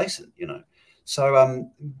too complacent, So,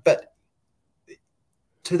 but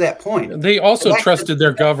to that point, they also trusted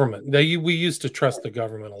their government. We used to trust the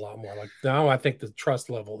government a lot more. Like now, I think the trust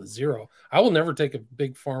level is zero. I will never take a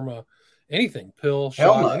big pharma anything, pill,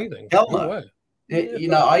 shot, anything. Hell no. Way.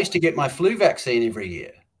 I used to get my flu vaccine every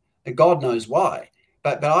year, and God knows why.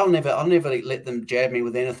 But I'll never let them jab me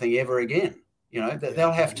with anything ever again.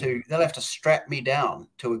 They'll have to strap me down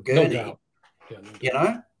to a gurney. No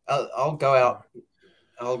doubt. I'll go out.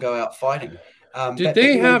 I'll go out fighting. Did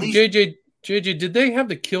they have JJ, did they have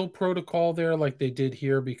the kill protocol there like they did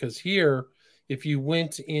here? Because here, if you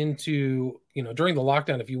went into, during the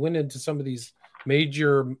lockdown, if you went into some of these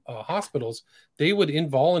major hospitals, they would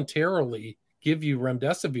involuntarily give you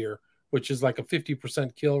remdesivir, which is like a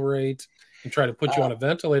 50% kill rate, and try to put you on a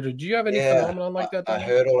ventilator. Do you have any phenomenon like that? I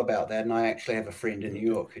heard all about that, and I actually have a friend in New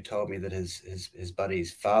York who told me that his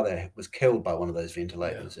buddy's father was killed by one of those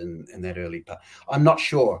ventilators in that early part. I'm not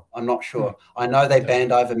sure. I know they banned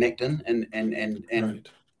ivermectin and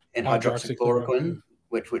hydroxychloroquine,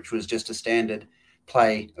 which was just a standard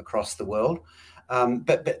play across the world.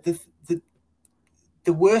 But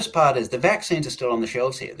the worst part is the vaccines are still on the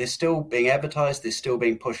shelves here. They're still being advertised. They're still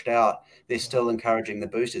being pushed out. They're still encouraging the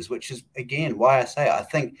boosters, which is, again, why I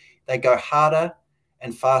think they go harder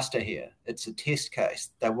and faster here. It's a test case.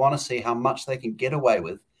 They want to see how much they can get away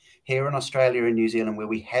with here in Australia and New Zealand, where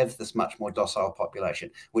we have this much more docile population,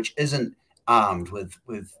 which isn't armed with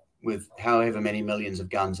however many millions of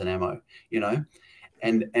guns and ammo,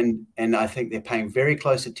 And I think they're paying very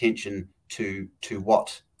close attention to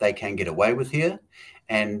what they can get away with here.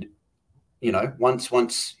 And, once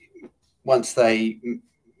they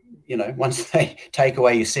take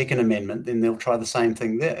away your Second Amendment, then they'll try the same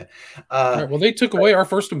thing there. Well, they took away our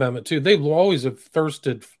First Amendment too. They always have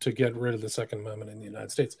thirsted to get rid of the Second Amendment in the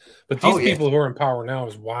United States. But these people who are in power now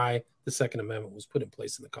is why the Second Amendment was put in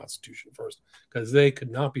place in the Constitution first, because they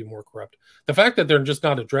could not be more corrupt. The fact that they're just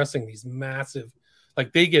not addressing these massive,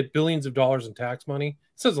 like they get billions of dollars in tax money,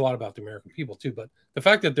 says a lot about the American people too. But the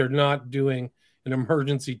fact that they're not doing an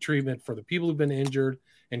emergency treatment for the people who've been injured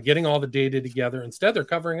and getting all the data together, instead they're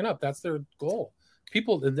covering it up. That's their goal.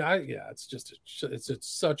 People, it's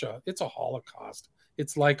a Holocaust.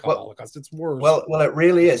 It's like a Holocaust. It's worse. Well, it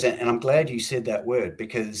really is, and I'm glad you said that word,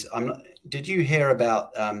 because did you hear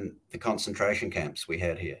about the concentration camps we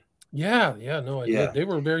had here? Yeah, no, I did. They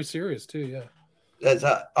were very serious too. Yeah.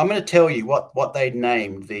 I'm going to tell you what they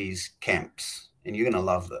named these camps, and you're going to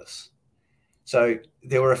love this. So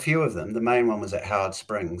there were a few of them. The main one was at Howard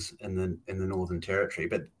Springs in the Northern Territory,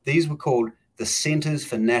 but these were called the Centers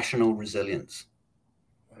for National Resilience.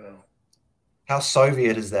 Wow. How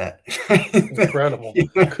Soviet is that? Incredible.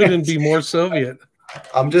 Couldn't be more Soviet.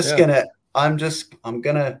 I'm gonna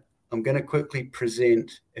quickly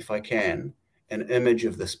present, if I can, an image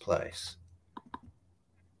of this place.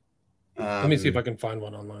 Let me see if I can find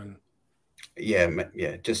one online. Yeah.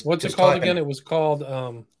 What's it called again? It was called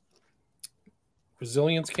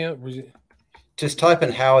Resilience Camp. Just type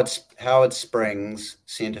in Howard Springs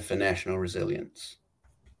Center for National Resilience.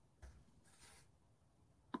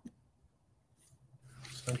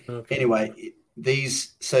 Anyway,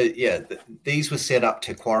 these were set up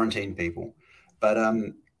to quarantine people, but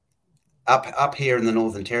up here in the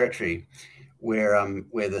Northern Territory, where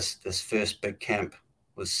this first big camp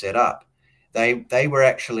was set up, they were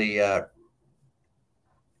actually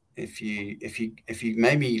if you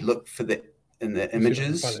maybe look for in the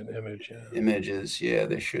images, images,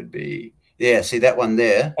 there should be, see that one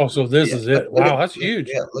there. Oh, so this is it. Wow, that's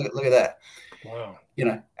huge. Yeah, look at that. Wow.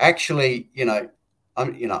 Actually,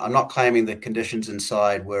 I'm not claiming the conditions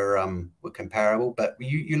inside were comparable, but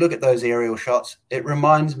you look at those aerial shots, it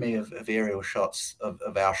reminds me of aerial shots of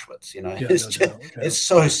Auschwitz. Yeah, It's no just, doubt. Yeah. it's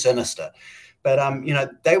so sinister. But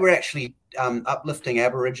they were actually uplifting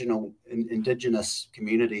Aboriginal indigenous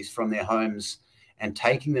communities from their homes and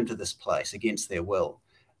taking them to this place against their will.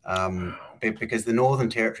 Because the Northern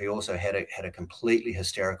Territory also had a completely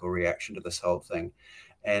hysterical reaction to this whole thing.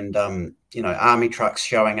 And army trucks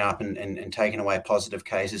showing up and taking away positive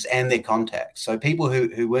cases and their contacts. So people who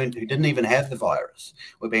didn't even have the virus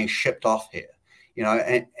were being shipped off here.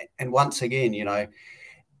 And once again,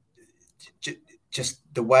 just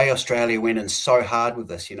the way Australia went in so hard with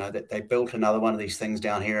this, that they built another one of these things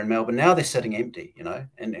down here in Melbourne. Now they're sitting empty,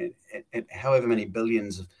 and however many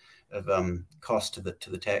billions of cost to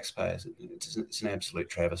the taxpayers, it's an absolute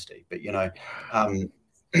travesty. But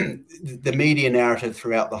the media narrative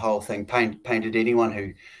throughout the whole thing painted anyone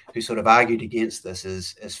who sort of argued against this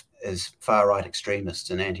as far right extremists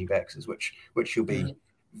and anti-vaxxers, which you'll be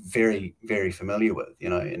very, very familiar with,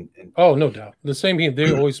 And oh, no doubt. The same here.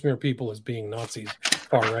 They always smear people as being Nazis,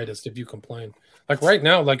 far rightist. If you complain, like right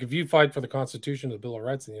now, like if you fight for the Constitution, the Bill of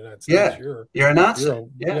Rights in the United States, you're a Nazi.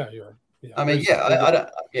 You're I mean,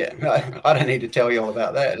 I don't need to tell you all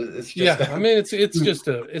about that. It's just, I mean, it's just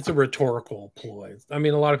a rhetorical ploy. I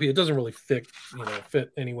mean, a lot of people, it doesn't really fit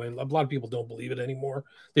anyway. A lot of people don't believe it anymore.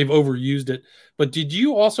 They've overused it. But did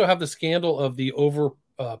you also have the scandal of the over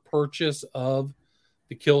purchase of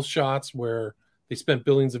the kill shots where they spent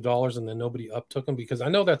billions of dollars and then nobody uptook them? Because I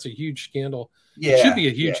know that's a huge scandal. Yeah, it should be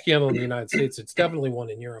a huge scandal in the United States. It's definitely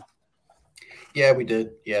one in Europe. Yeah, we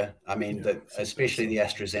did. Yeah. I mean, especially the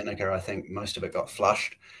AstraZeneca, I think most of it got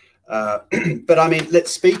flushed. But I mean,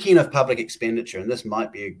 speaking of public expenditure, and this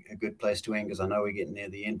might be a good place to end because I know we're getting near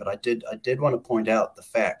the end, but I did want to point out the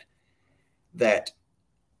fact that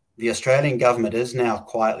the Australian government is now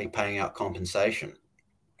quietly paying out compensation.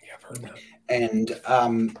 Yeah, I've heard that. And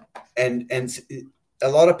a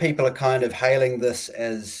lot of people are kind of hailing this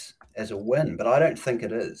as a win, but I don't think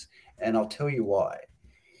it is, and I'll tell you why.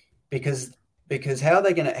 Because how are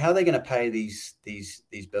they going to pay these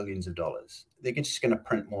billions of dollars? They're just going to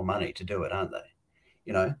print more money to do it, aren't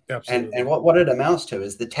they? Absolutely. And what it amounts to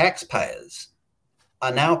is the taxpayers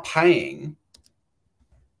are now paying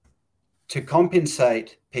to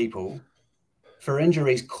compensate people for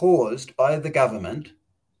injuries caused by the government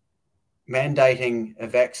mandating a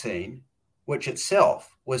vaccine, which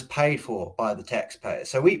itself was paid for by the taxpayers.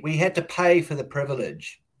 So we had to pay for the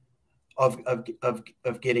privilege of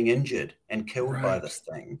getting injured and killed by this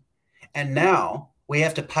thing, and now we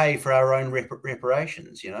have to pay for our own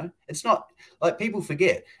reparations. It's not like people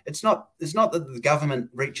forget. It's not that the government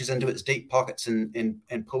reaches into its deep pockets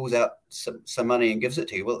and pulls out some money and gives it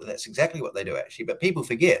to you. Well, that's exactly what they do actually, but people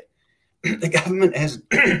forget the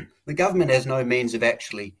government has no means of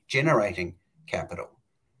actually generating capital.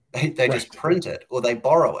 They just print it or they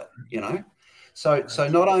borrow it. So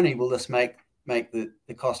not only will this make the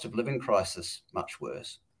cost of living crisis much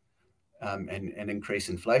worse, and increase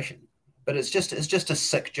inflation, but it's just a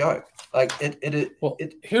sick joke. Like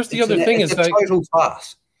here's the other thing: it's a total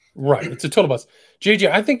farce. Right, it's a total bust.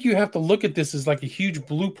 JJ, I think you have to look at this as like a huge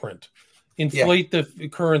blueprint. Inflate the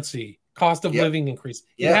currency, cost of living increase.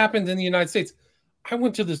 It happened in the United States. I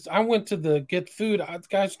went to the get food.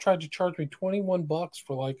 Guys tried to charge me $21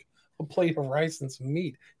 for like a plate of rice and some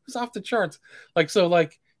meat. It was off the charts.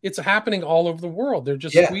 It's happening all over the world. They're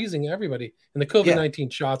just squeezing everybody. And the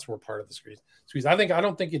COVID-19 shots were part of the squeeze. I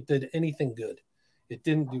don't think it did anything good. It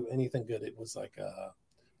didn't do anything good. It was like a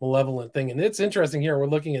malevolent thing. And it's interesting here. We're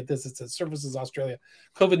looking at this. It says Services Australia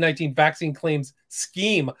COVID-19 vaccine claims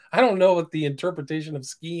scheme. I don't know what the interpretation of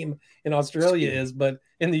scheme in Australia is, but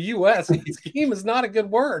in the US, scheme is not a good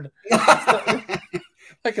word.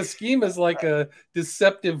 Like a scheme is like a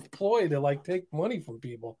deceptive ploy to like take money from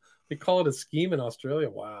people. They call it a scheme in Australia.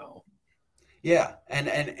 Wow. Yeah, and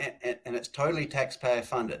it's totally taxpayer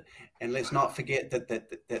funded. And let's not forget that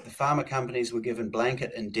the pharma companies were given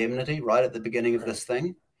blanket indemnity right at the beginning of this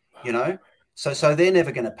thing. So they're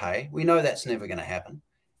never going to pay. We know that's never going to happen.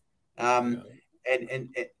 And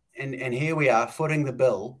here we are footing the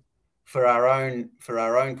bill for our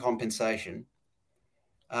own compensation.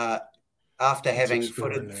 After having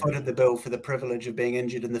footed the bill for the privilege of being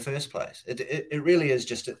injured in the first place. It really is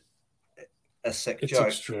just a sick joke.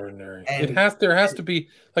 It's extraordinary. There has to be,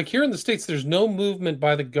 like here in the States, there's no movement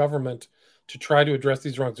by the government to try to address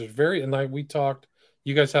these wrongs. We talked,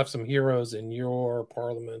 you guys have some heroes in your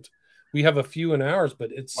parliament. We have a few in ours,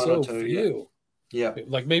 but it's so few. Yeah.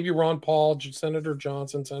 Like maybe Ron Paul, Senator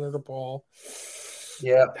Johnson, Senator Paul.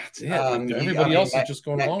 Yeah, That's it. Like I everybody mean, else is just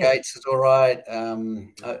going Matt along with it. Gates is all right.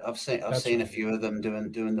 I've That's seen a right. few of them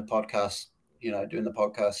doing the podcast, doing the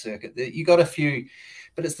podcast circuit. You got a few,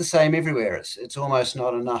 but it's the same everywhere. It's almost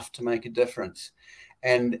not enough to make a difference.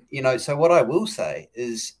 And so what I will say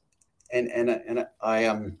is, and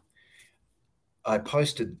I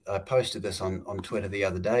posted this on Twitter the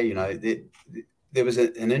other day. There was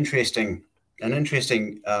an interesting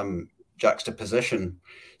juxtaposition.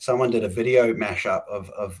 Someone did a video mashup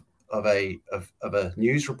of a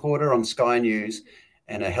news reporter on Sky News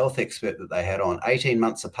and a health expert that they had on 18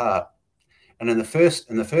 months apart. And in the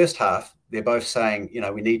first half, they're both saying,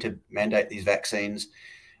 we need to mandate these vaccines.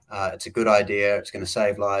 It's a good idea. It's going to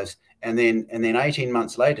save lives. And then 18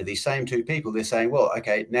 months later, these same two people, they're saying, well,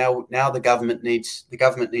 okay, now the government needs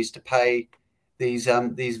to pay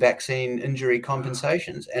these vaccine injury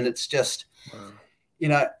compensations. And it's just,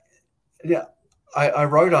 yeah. I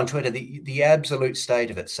wrote on Twitter the absolute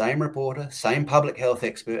state of it. Same reporter, same public health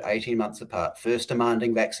expert, 18 months apart. First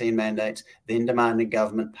demanding vaccine mandates, then demanding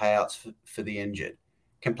government payouts for the injured.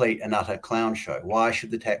 Complete and utter clown show. Why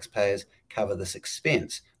should the taxpayers cover this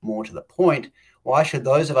expense? More to the point, why should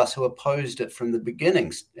those of us who opposed it from the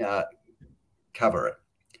beginnings cover it?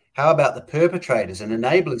 How about the perpetrators and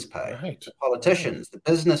enablers pay? Right. The politicians, the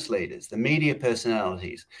business leaders, the media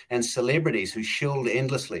personalities, and celebrities who shilled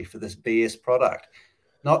endlessly for this BS product.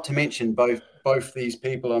 Not to mention both these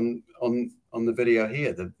people on the video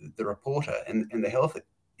here, the reporter and the health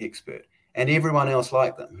expert, and everyone else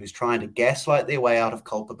like them who's trying to gaslight their way out of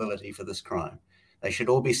culpability for this crime. They should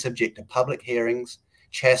all be subject to public hearings,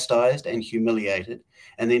 chastised and humiliated,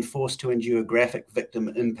 and then forced to endure graphic victim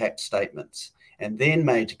impact statements, and then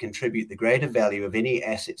made to contribute the greater value of any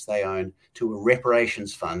assets they own to a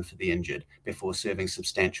reparations fund for the injured before serving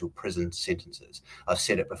substantial prison sentences. I've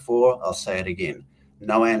said it before, I'll say it again.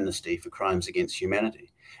 No amnesty for crimes against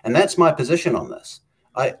humanity. And that's my position on this.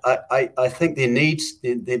 I think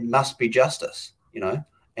there must be justice,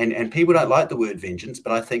 and people don't like the word vengeance,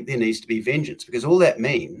 but I think there needs to be vengeance, because all that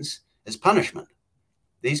means is punishment.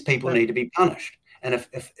 These people need to be punished. And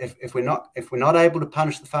if we're not able to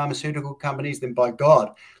punish the pharmaceutical companies, then by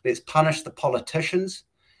God, let's punish the politicians,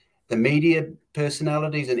 the media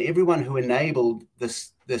personalities, and everyone who enabled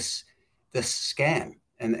this scam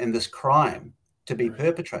and this crime to be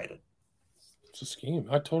perpetrated. It's a scheme.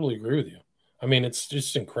 I totally agree with you. I mean, it's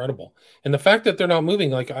just incredible. And the fact that they're not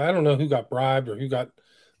moving, like, I don't know who got bribed or who got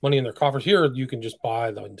money in their coffers. Here, you can just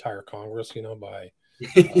buy the entire Congress, by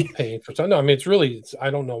paying for something. No, I mean, I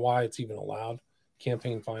don't know why it's even allowed,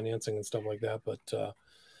 campaign financing and stuff like that. But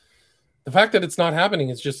the fact that it's not happening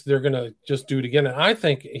is just, they're going to just do it again. And I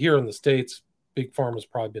think here in the States, Big Pharma's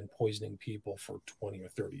probably been poisoning people for 20 or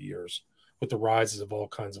 30 years with the rises of all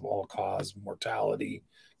kinds of all-cause mortality,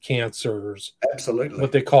 cancers, absolutely,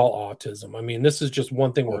 what they call autism. I mean, this is just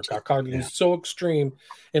one thing where it got cognitive so extreme.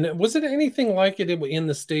 And was it anything like it in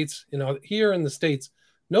the States? Here in the States,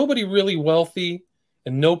 nobody really wealthy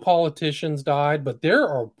and no politicians died, but there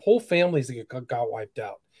are whole families that got wiped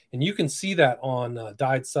out. And you can see that on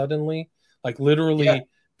Died Suddenly. Like literally,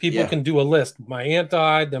 people can do a list. My aunt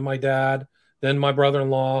died, then my dad, then my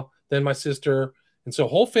brother-in-law, then my sister. And so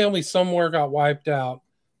whole families somewhere got wiped out.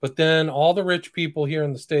 But then all the rich people here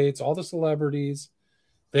in the States, all the celebrities,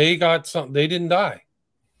 they didn't die.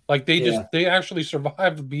 Like they actually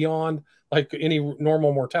survived beyond like any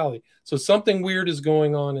normal mortality. So something weird is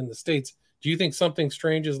going on in the States. Do you think something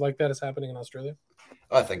strange is like that is happening in Australia?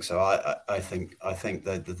 I think so. I think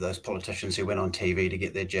that those politicians who went on TV to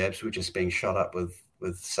get their jabs were just being shot up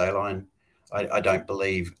with saline. I don't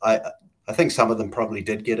believe. I think some of them probably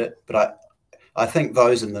did get it, but I think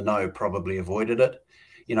those in the know probably avoided it.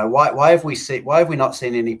 Why have we not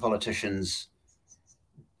seen any politicians,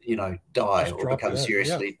 die or become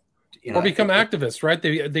seriously, or become activists, right?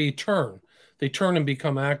 They turn and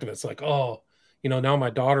become activists. Like, oh, now my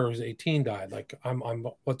daughter who's 18 died. Like, I'm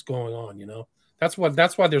what's going on? That's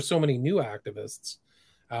why there's so many new activists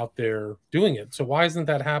out there doing it. So why isn't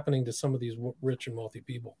that happening to some of these rich and wealthy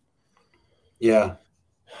people? Yeah.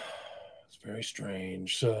 It's very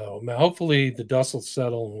strange. So hopefully the dust will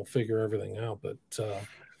settle and we'll figure everything out. But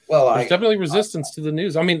there's definitely resistance to the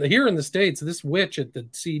news. I mean, here in the States, this witch at the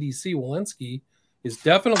CDC, Walensky, is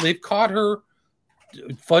definitely, they've caught her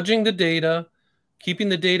fudging the data, keeping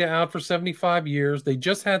the data out for 75 years. They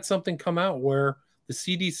just had something come out where the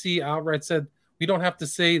CDC outright said, we don't have to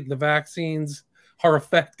say the vaccines are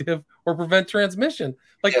effective or prevent transmission.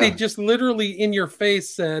 Like they just literally in your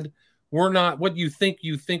face said, we're not what you think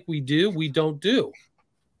we do, we don't do,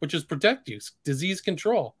 which is protect you, disease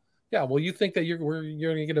control. Yeah, well, you think that you're going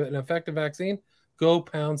to get an effective vaccine? go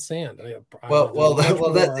pound sand. It's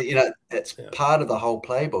part of the whole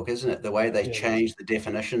playbook, isn't it? The way they change the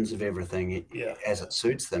definitions of everything as it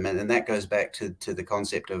suits them, and that goes back to the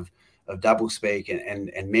concept of doublespeak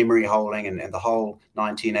and memory holding and the whole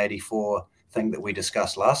 1984 thing that we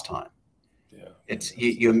discussed last time. Yeah, it's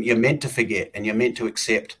you're meant to forget, and you're meant to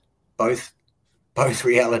accept both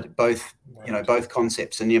reality, both both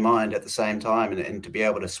concepts in your mind at the same time, and to be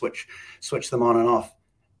able to switch them on and off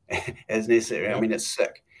as necessary. Yep. I mean, it's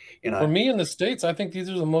sick. For me in the States, I think these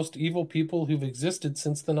are the most evil people who've existed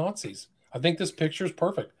since the Nazis. I think this picture is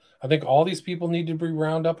perfect. I think all these people need to be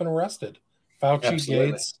rounded up and arrested. Fauci,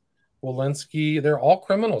 Absolutely. Gates, Walensky, they're all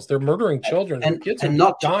criminals. They're murdering children. Kids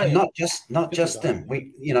are dying. Not just them.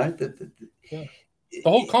 The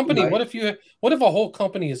whole company. What if a whole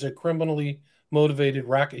company is a criminally motivated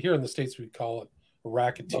racket? Here in the States, we call it a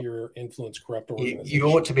racketeer, influence, corrupt organization. You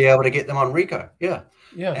ought to be able to get them on RICO. Yeah.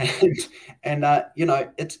 It's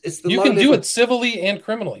the you can do it civilly and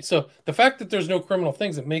criminally. So the fact that there's no criminal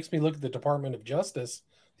things, it makes me look at the Department of Justice.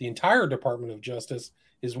 The entire Department of Justice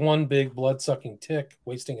is one big blood-sucking tick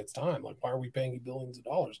wasting its time. Like, why are we paying you billions of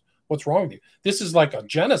dollars? What's wrong with you? This is like a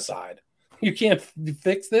genocide. You can't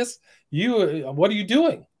fix this. What are you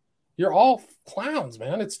doing? You're all clowns,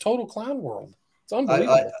 man. It's total clown world. It's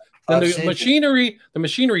unbelievable. And the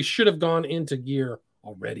machinery should have gone into gear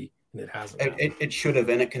already, and it hasn't. It should have,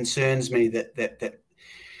 and it concerns me that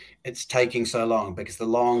it's taking so long, because the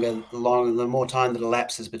more time that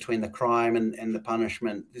elapses between the crime and the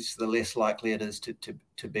punishment, the less likely it is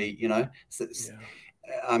to be.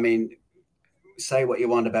 I mean, say what you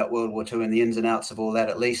want about World War II and the ins and outs of all that.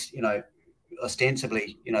 At least,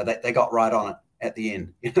 ostensibly, they got right on it at the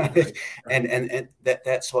end, right. and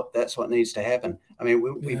that's what needs to happen. I mean,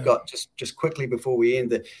 we've got just quickly before we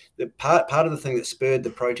end, the part of the thing that spurred the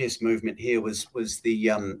protest movement here was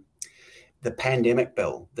the pandemic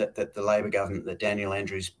bill that the Labor government, that Daniel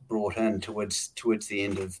Andrews brought in towards the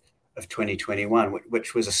end of 2021,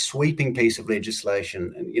 which was a sweeping piece of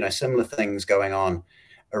legislation, and similar things going on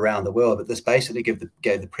around the world. But this basically gave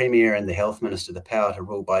the Premier and the Health Minister the power to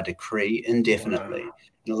rule by decree indefinitely. Wow.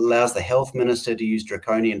 It allows the Health Minister to use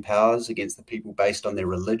draconian powers against the people based on their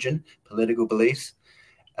religion, political beliefs,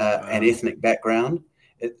 and ethnic background.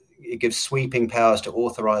 It gives sweeping powers to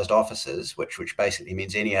authorized officers, which basically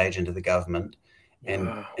means any agent of the government.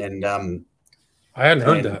 I hadn't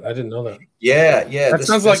heard that. I didn't know that. Yeah. That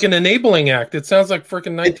sounds like an enabling act. It sounds like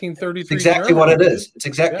freaking 1933. It's exactly what it is. It's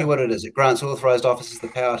exactly what it is. It grants authorized officers the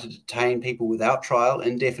power to detain people without trial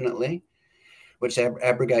indefinitely, which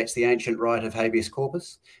abrogates the ancient right of habeas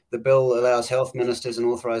corpus. The bill allows health ministers and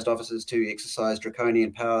authorized officers to exercise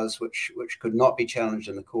draconian powers, which could not be challenged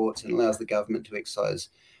in the courts, and allows the government to exercise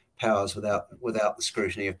powers without the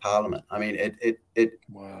scrutiny of Parliament. I mean, it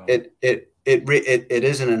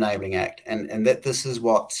is an enabling act, and that this is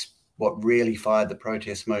what really fired the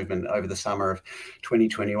protest movement over the summer of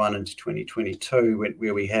 2021 into 2022,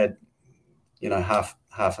 where we had half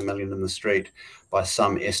 1,000,000 in the street by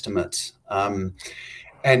some estimates.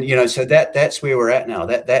 So that's where we're at now.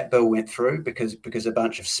 That bill went through because a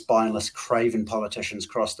bunch of spineless, craven politicians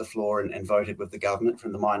crossed the floor and voted with the government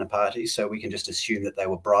from the minor parties. So we can just assume that they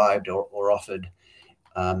were bribed or offered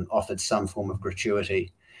some form of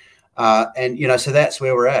gratuity. So that's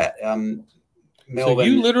where we're at. Melbourne,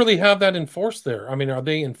 so you literally have that enforced there. I mean, are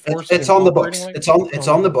they enforced? It's on the books. It's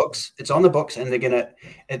on the books. It's on the books, and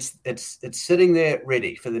it's sitting there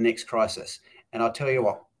ready for the next crisis. And I'll tell you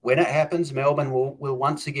what, when it happens, Melbourne will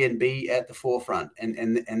once again be at the forefront, and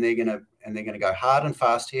they're gonna go hard and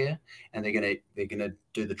fast here, and they're gonna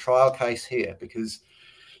do the trial case here, because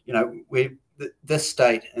this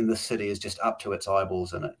state and this city is just up to its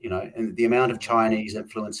eyeballs in it, and the amount of Chinese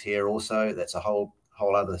influence here also, that's a whole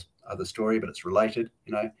other story, but it's related,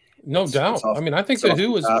 No doubt. I mean, I think the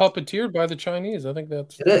WHO is puppeteered by the Chinese. I think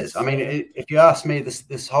it is. I mean, if you ask me,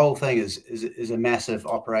 this whole thing is a massive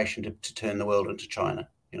operation to turn the world into China.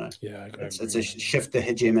 It's a shift the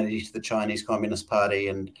hegemony to the Chinese Communist Party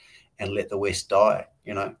and let the West die.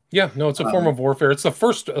 It's a form of warfare. It's the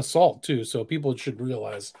first assault too, so people should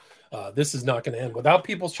realize this is not going to end without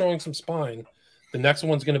people showing some spine. The next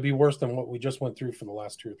one's going to be worse than what we just went through for the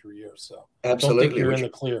last 2 or 3 years. So absolutely, don't think you're in the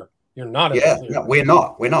clear. You're not in the clear.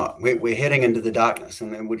 No, we're not. We're heading into the darkness,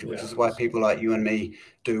 and which is why people like you and me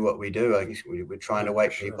do what we do. I guess we're trying to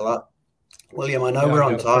wake people up. William, I know we're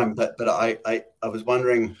on time, but I was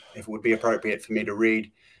wondering if it would be appropriate for me to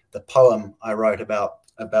read the poem I wrote about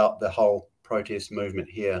the whole protest movement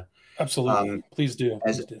here. Absolutely. Please do.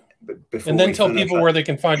 And then tell people where they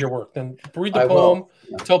can find your work. Then read the poem,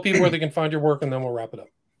 tell people where they can find your work, and then we'll wrap it up.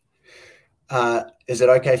 Is it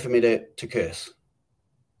okay for me to curse?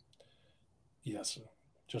 Yes,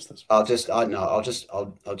 just this. I'll just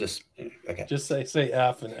okay. Just say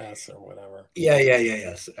F and S or whatever.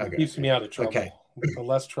 Yes. It Okay. keeps me out of trouble. Okay. The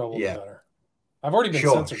less trouble, the Yeah. better. I've already been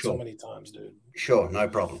Sure. censored so many times, dude. Sure. No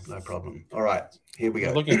problem. All right. Here we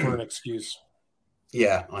They're go. looking for an excuse.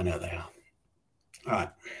 Yeah, I know they are. All right.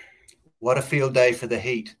 What a field day for the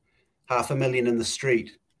heat. 500,000 in the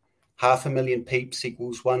street. 500,000 peeps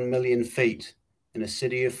equals 1 million feet. In a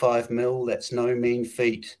city of 5 mil, that's no mean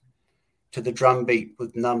feat. To the drum beat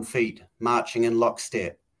with numb feet, marching in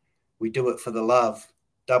lockstep. We do it for the love.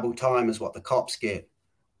 Double time is what the cops get.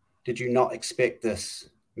 Did you not expect this?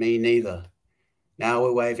 Me neither. Now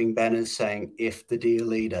we're waving banners saying, F the dear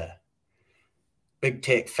leader. Big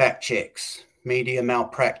tech fact checks, media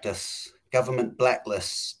malpractice, government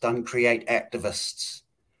blacklists, done create activists.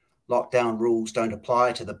 Lockdown rules don't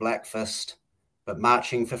apply to the black fist, but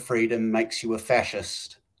marching for freedom makes you a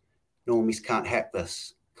fascist. Normies can't hack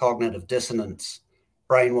this. Cognitive dissonance,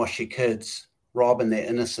 brainwash your kids, rob in their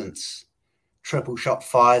innocence. Triple shot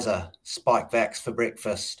Pfizer, spike vax for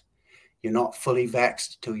breakfast. You're not fully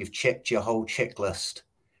vaxxed till you've checked your whole checklist.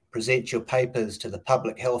 Present your papers to the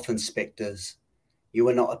public health inspectors. You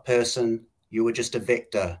are not a person, you are just a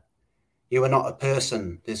vector. You are not a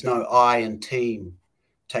person, there's no I in team.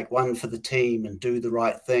 Take one for the team and do the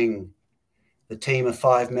right thing. The team of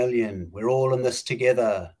 5 million, we're all in this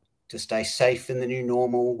together. To stay safe in the new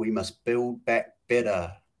normal, we must build back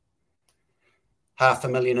better.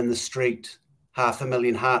 500,000 in the street,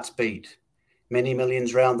 500,000 hearts beat. Many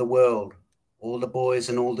millions round the world, all the boys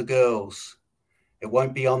and all the girls. It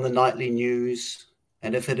won't be on the nightly news,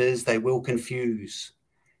 and if it is, they will confuse.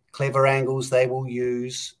 Clever angles they will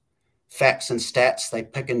use, facts and stats they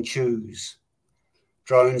pick and choose.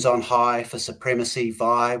 Drones on high for supremacy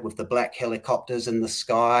vie with the black helicopters in the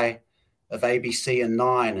sky of ABC and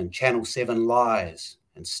 9 and Channel 7 lies,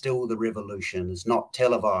 and still the revolution is not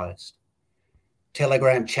televised.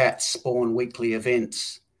 Telegram chats spawn weekly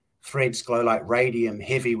events. Threads glow like radium,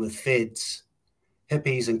 heavy with feds.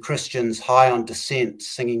 Hippies and Christians high on dissent,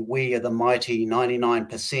 singing We Are the Mighty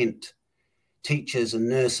 99%. Teachers and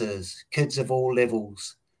nurses, kids of all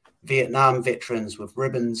levels, Vietnam veterans with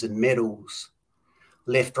ribbons and medals.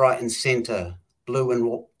 Left, right and centre, blue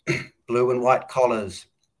and white collars,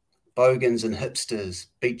 bogans and hipsters,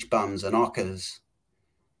 beach bums and ockers.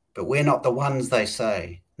 But we're not the ones, they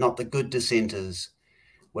say, not the good dissenters.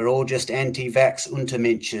 We're all just anti-vax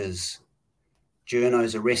Untermenschers.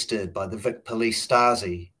 Journos arrested by the Vic Police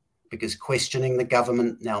Stasi because questioning the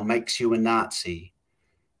government now makes you a Nazi.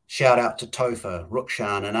 Shout out to Topher,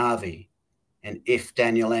 Rukshan and Avi, and F.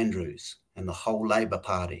 Daniel Andrews and the whole Labour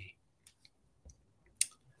Party.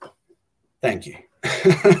 Thank you.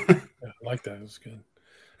 Yeah, I like that. It was good.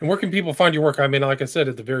 And where can people find your work? I mean, like I said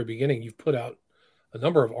at the very beginning, you've put out a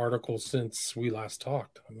number of articles since we last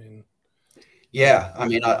talked. I mean, yeah, I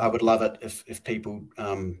mean, I would love it if people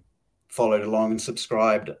followed along and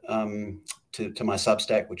subscribed to my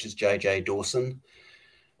Substack, which is JJ Dawson,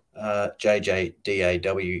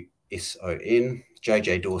 JJDAWSON,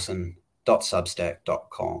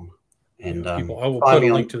 jjdawson.substack.com. And people, I will put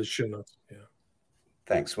a link to the show notes. Yeah.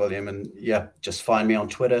 Thanks, William. And yeah, just find me on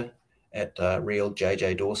Twitter at real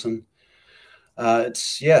JJ Dawson.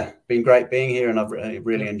 It's been great being here, and I've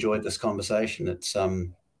really enjoyed this conversation. It's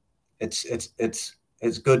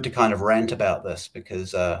good to kind of rant about this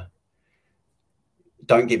because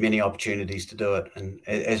don't get many opportunities to do it, and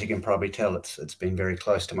as you can probably tell, it's been very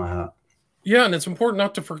close to my heart. Yeah, and it's important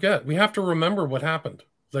not to forget. We have to remember what happened.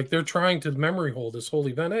 Like they're trying to memory hold this whole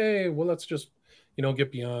event. Hey, well, let's just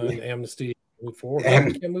get beyond amnesty, move forward. No,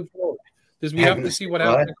 we can't move forward. We have to see what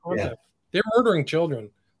happened in contact. Yeah. They're murdering children.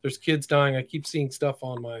 There's kids dying. I keep seeing stuff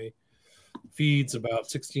on my feeds about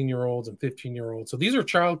 16-year-olds and 15-year-olds. So these are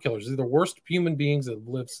child killers. They're the worst human beings that have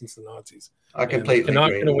lived since the Nazis. I completely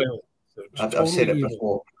agree. Get away with it. So I've said it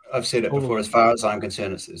before. I've said it before. As far as I'm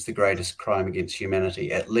concerned, it's the greatest crime against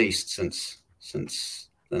humanity, at least since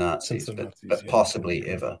the Nazis, but possibly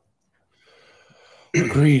ever.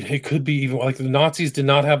 Agreed. It could be even like the Nazis did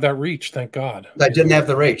not have that reach. Thank God. They didn't have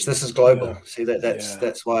the reach. This is global. Yeah. See,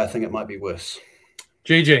 that's why I think it might be worse.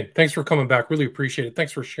 JJ, thanks for coming back. Really appreciate it.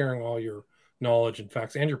 Thanks for sharing all your knowledge and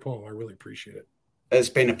facts and your poem. I really appreciate it. It's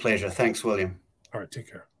been a pleasure. Thanks, William. All right. Take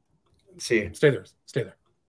care. See you. Stay there.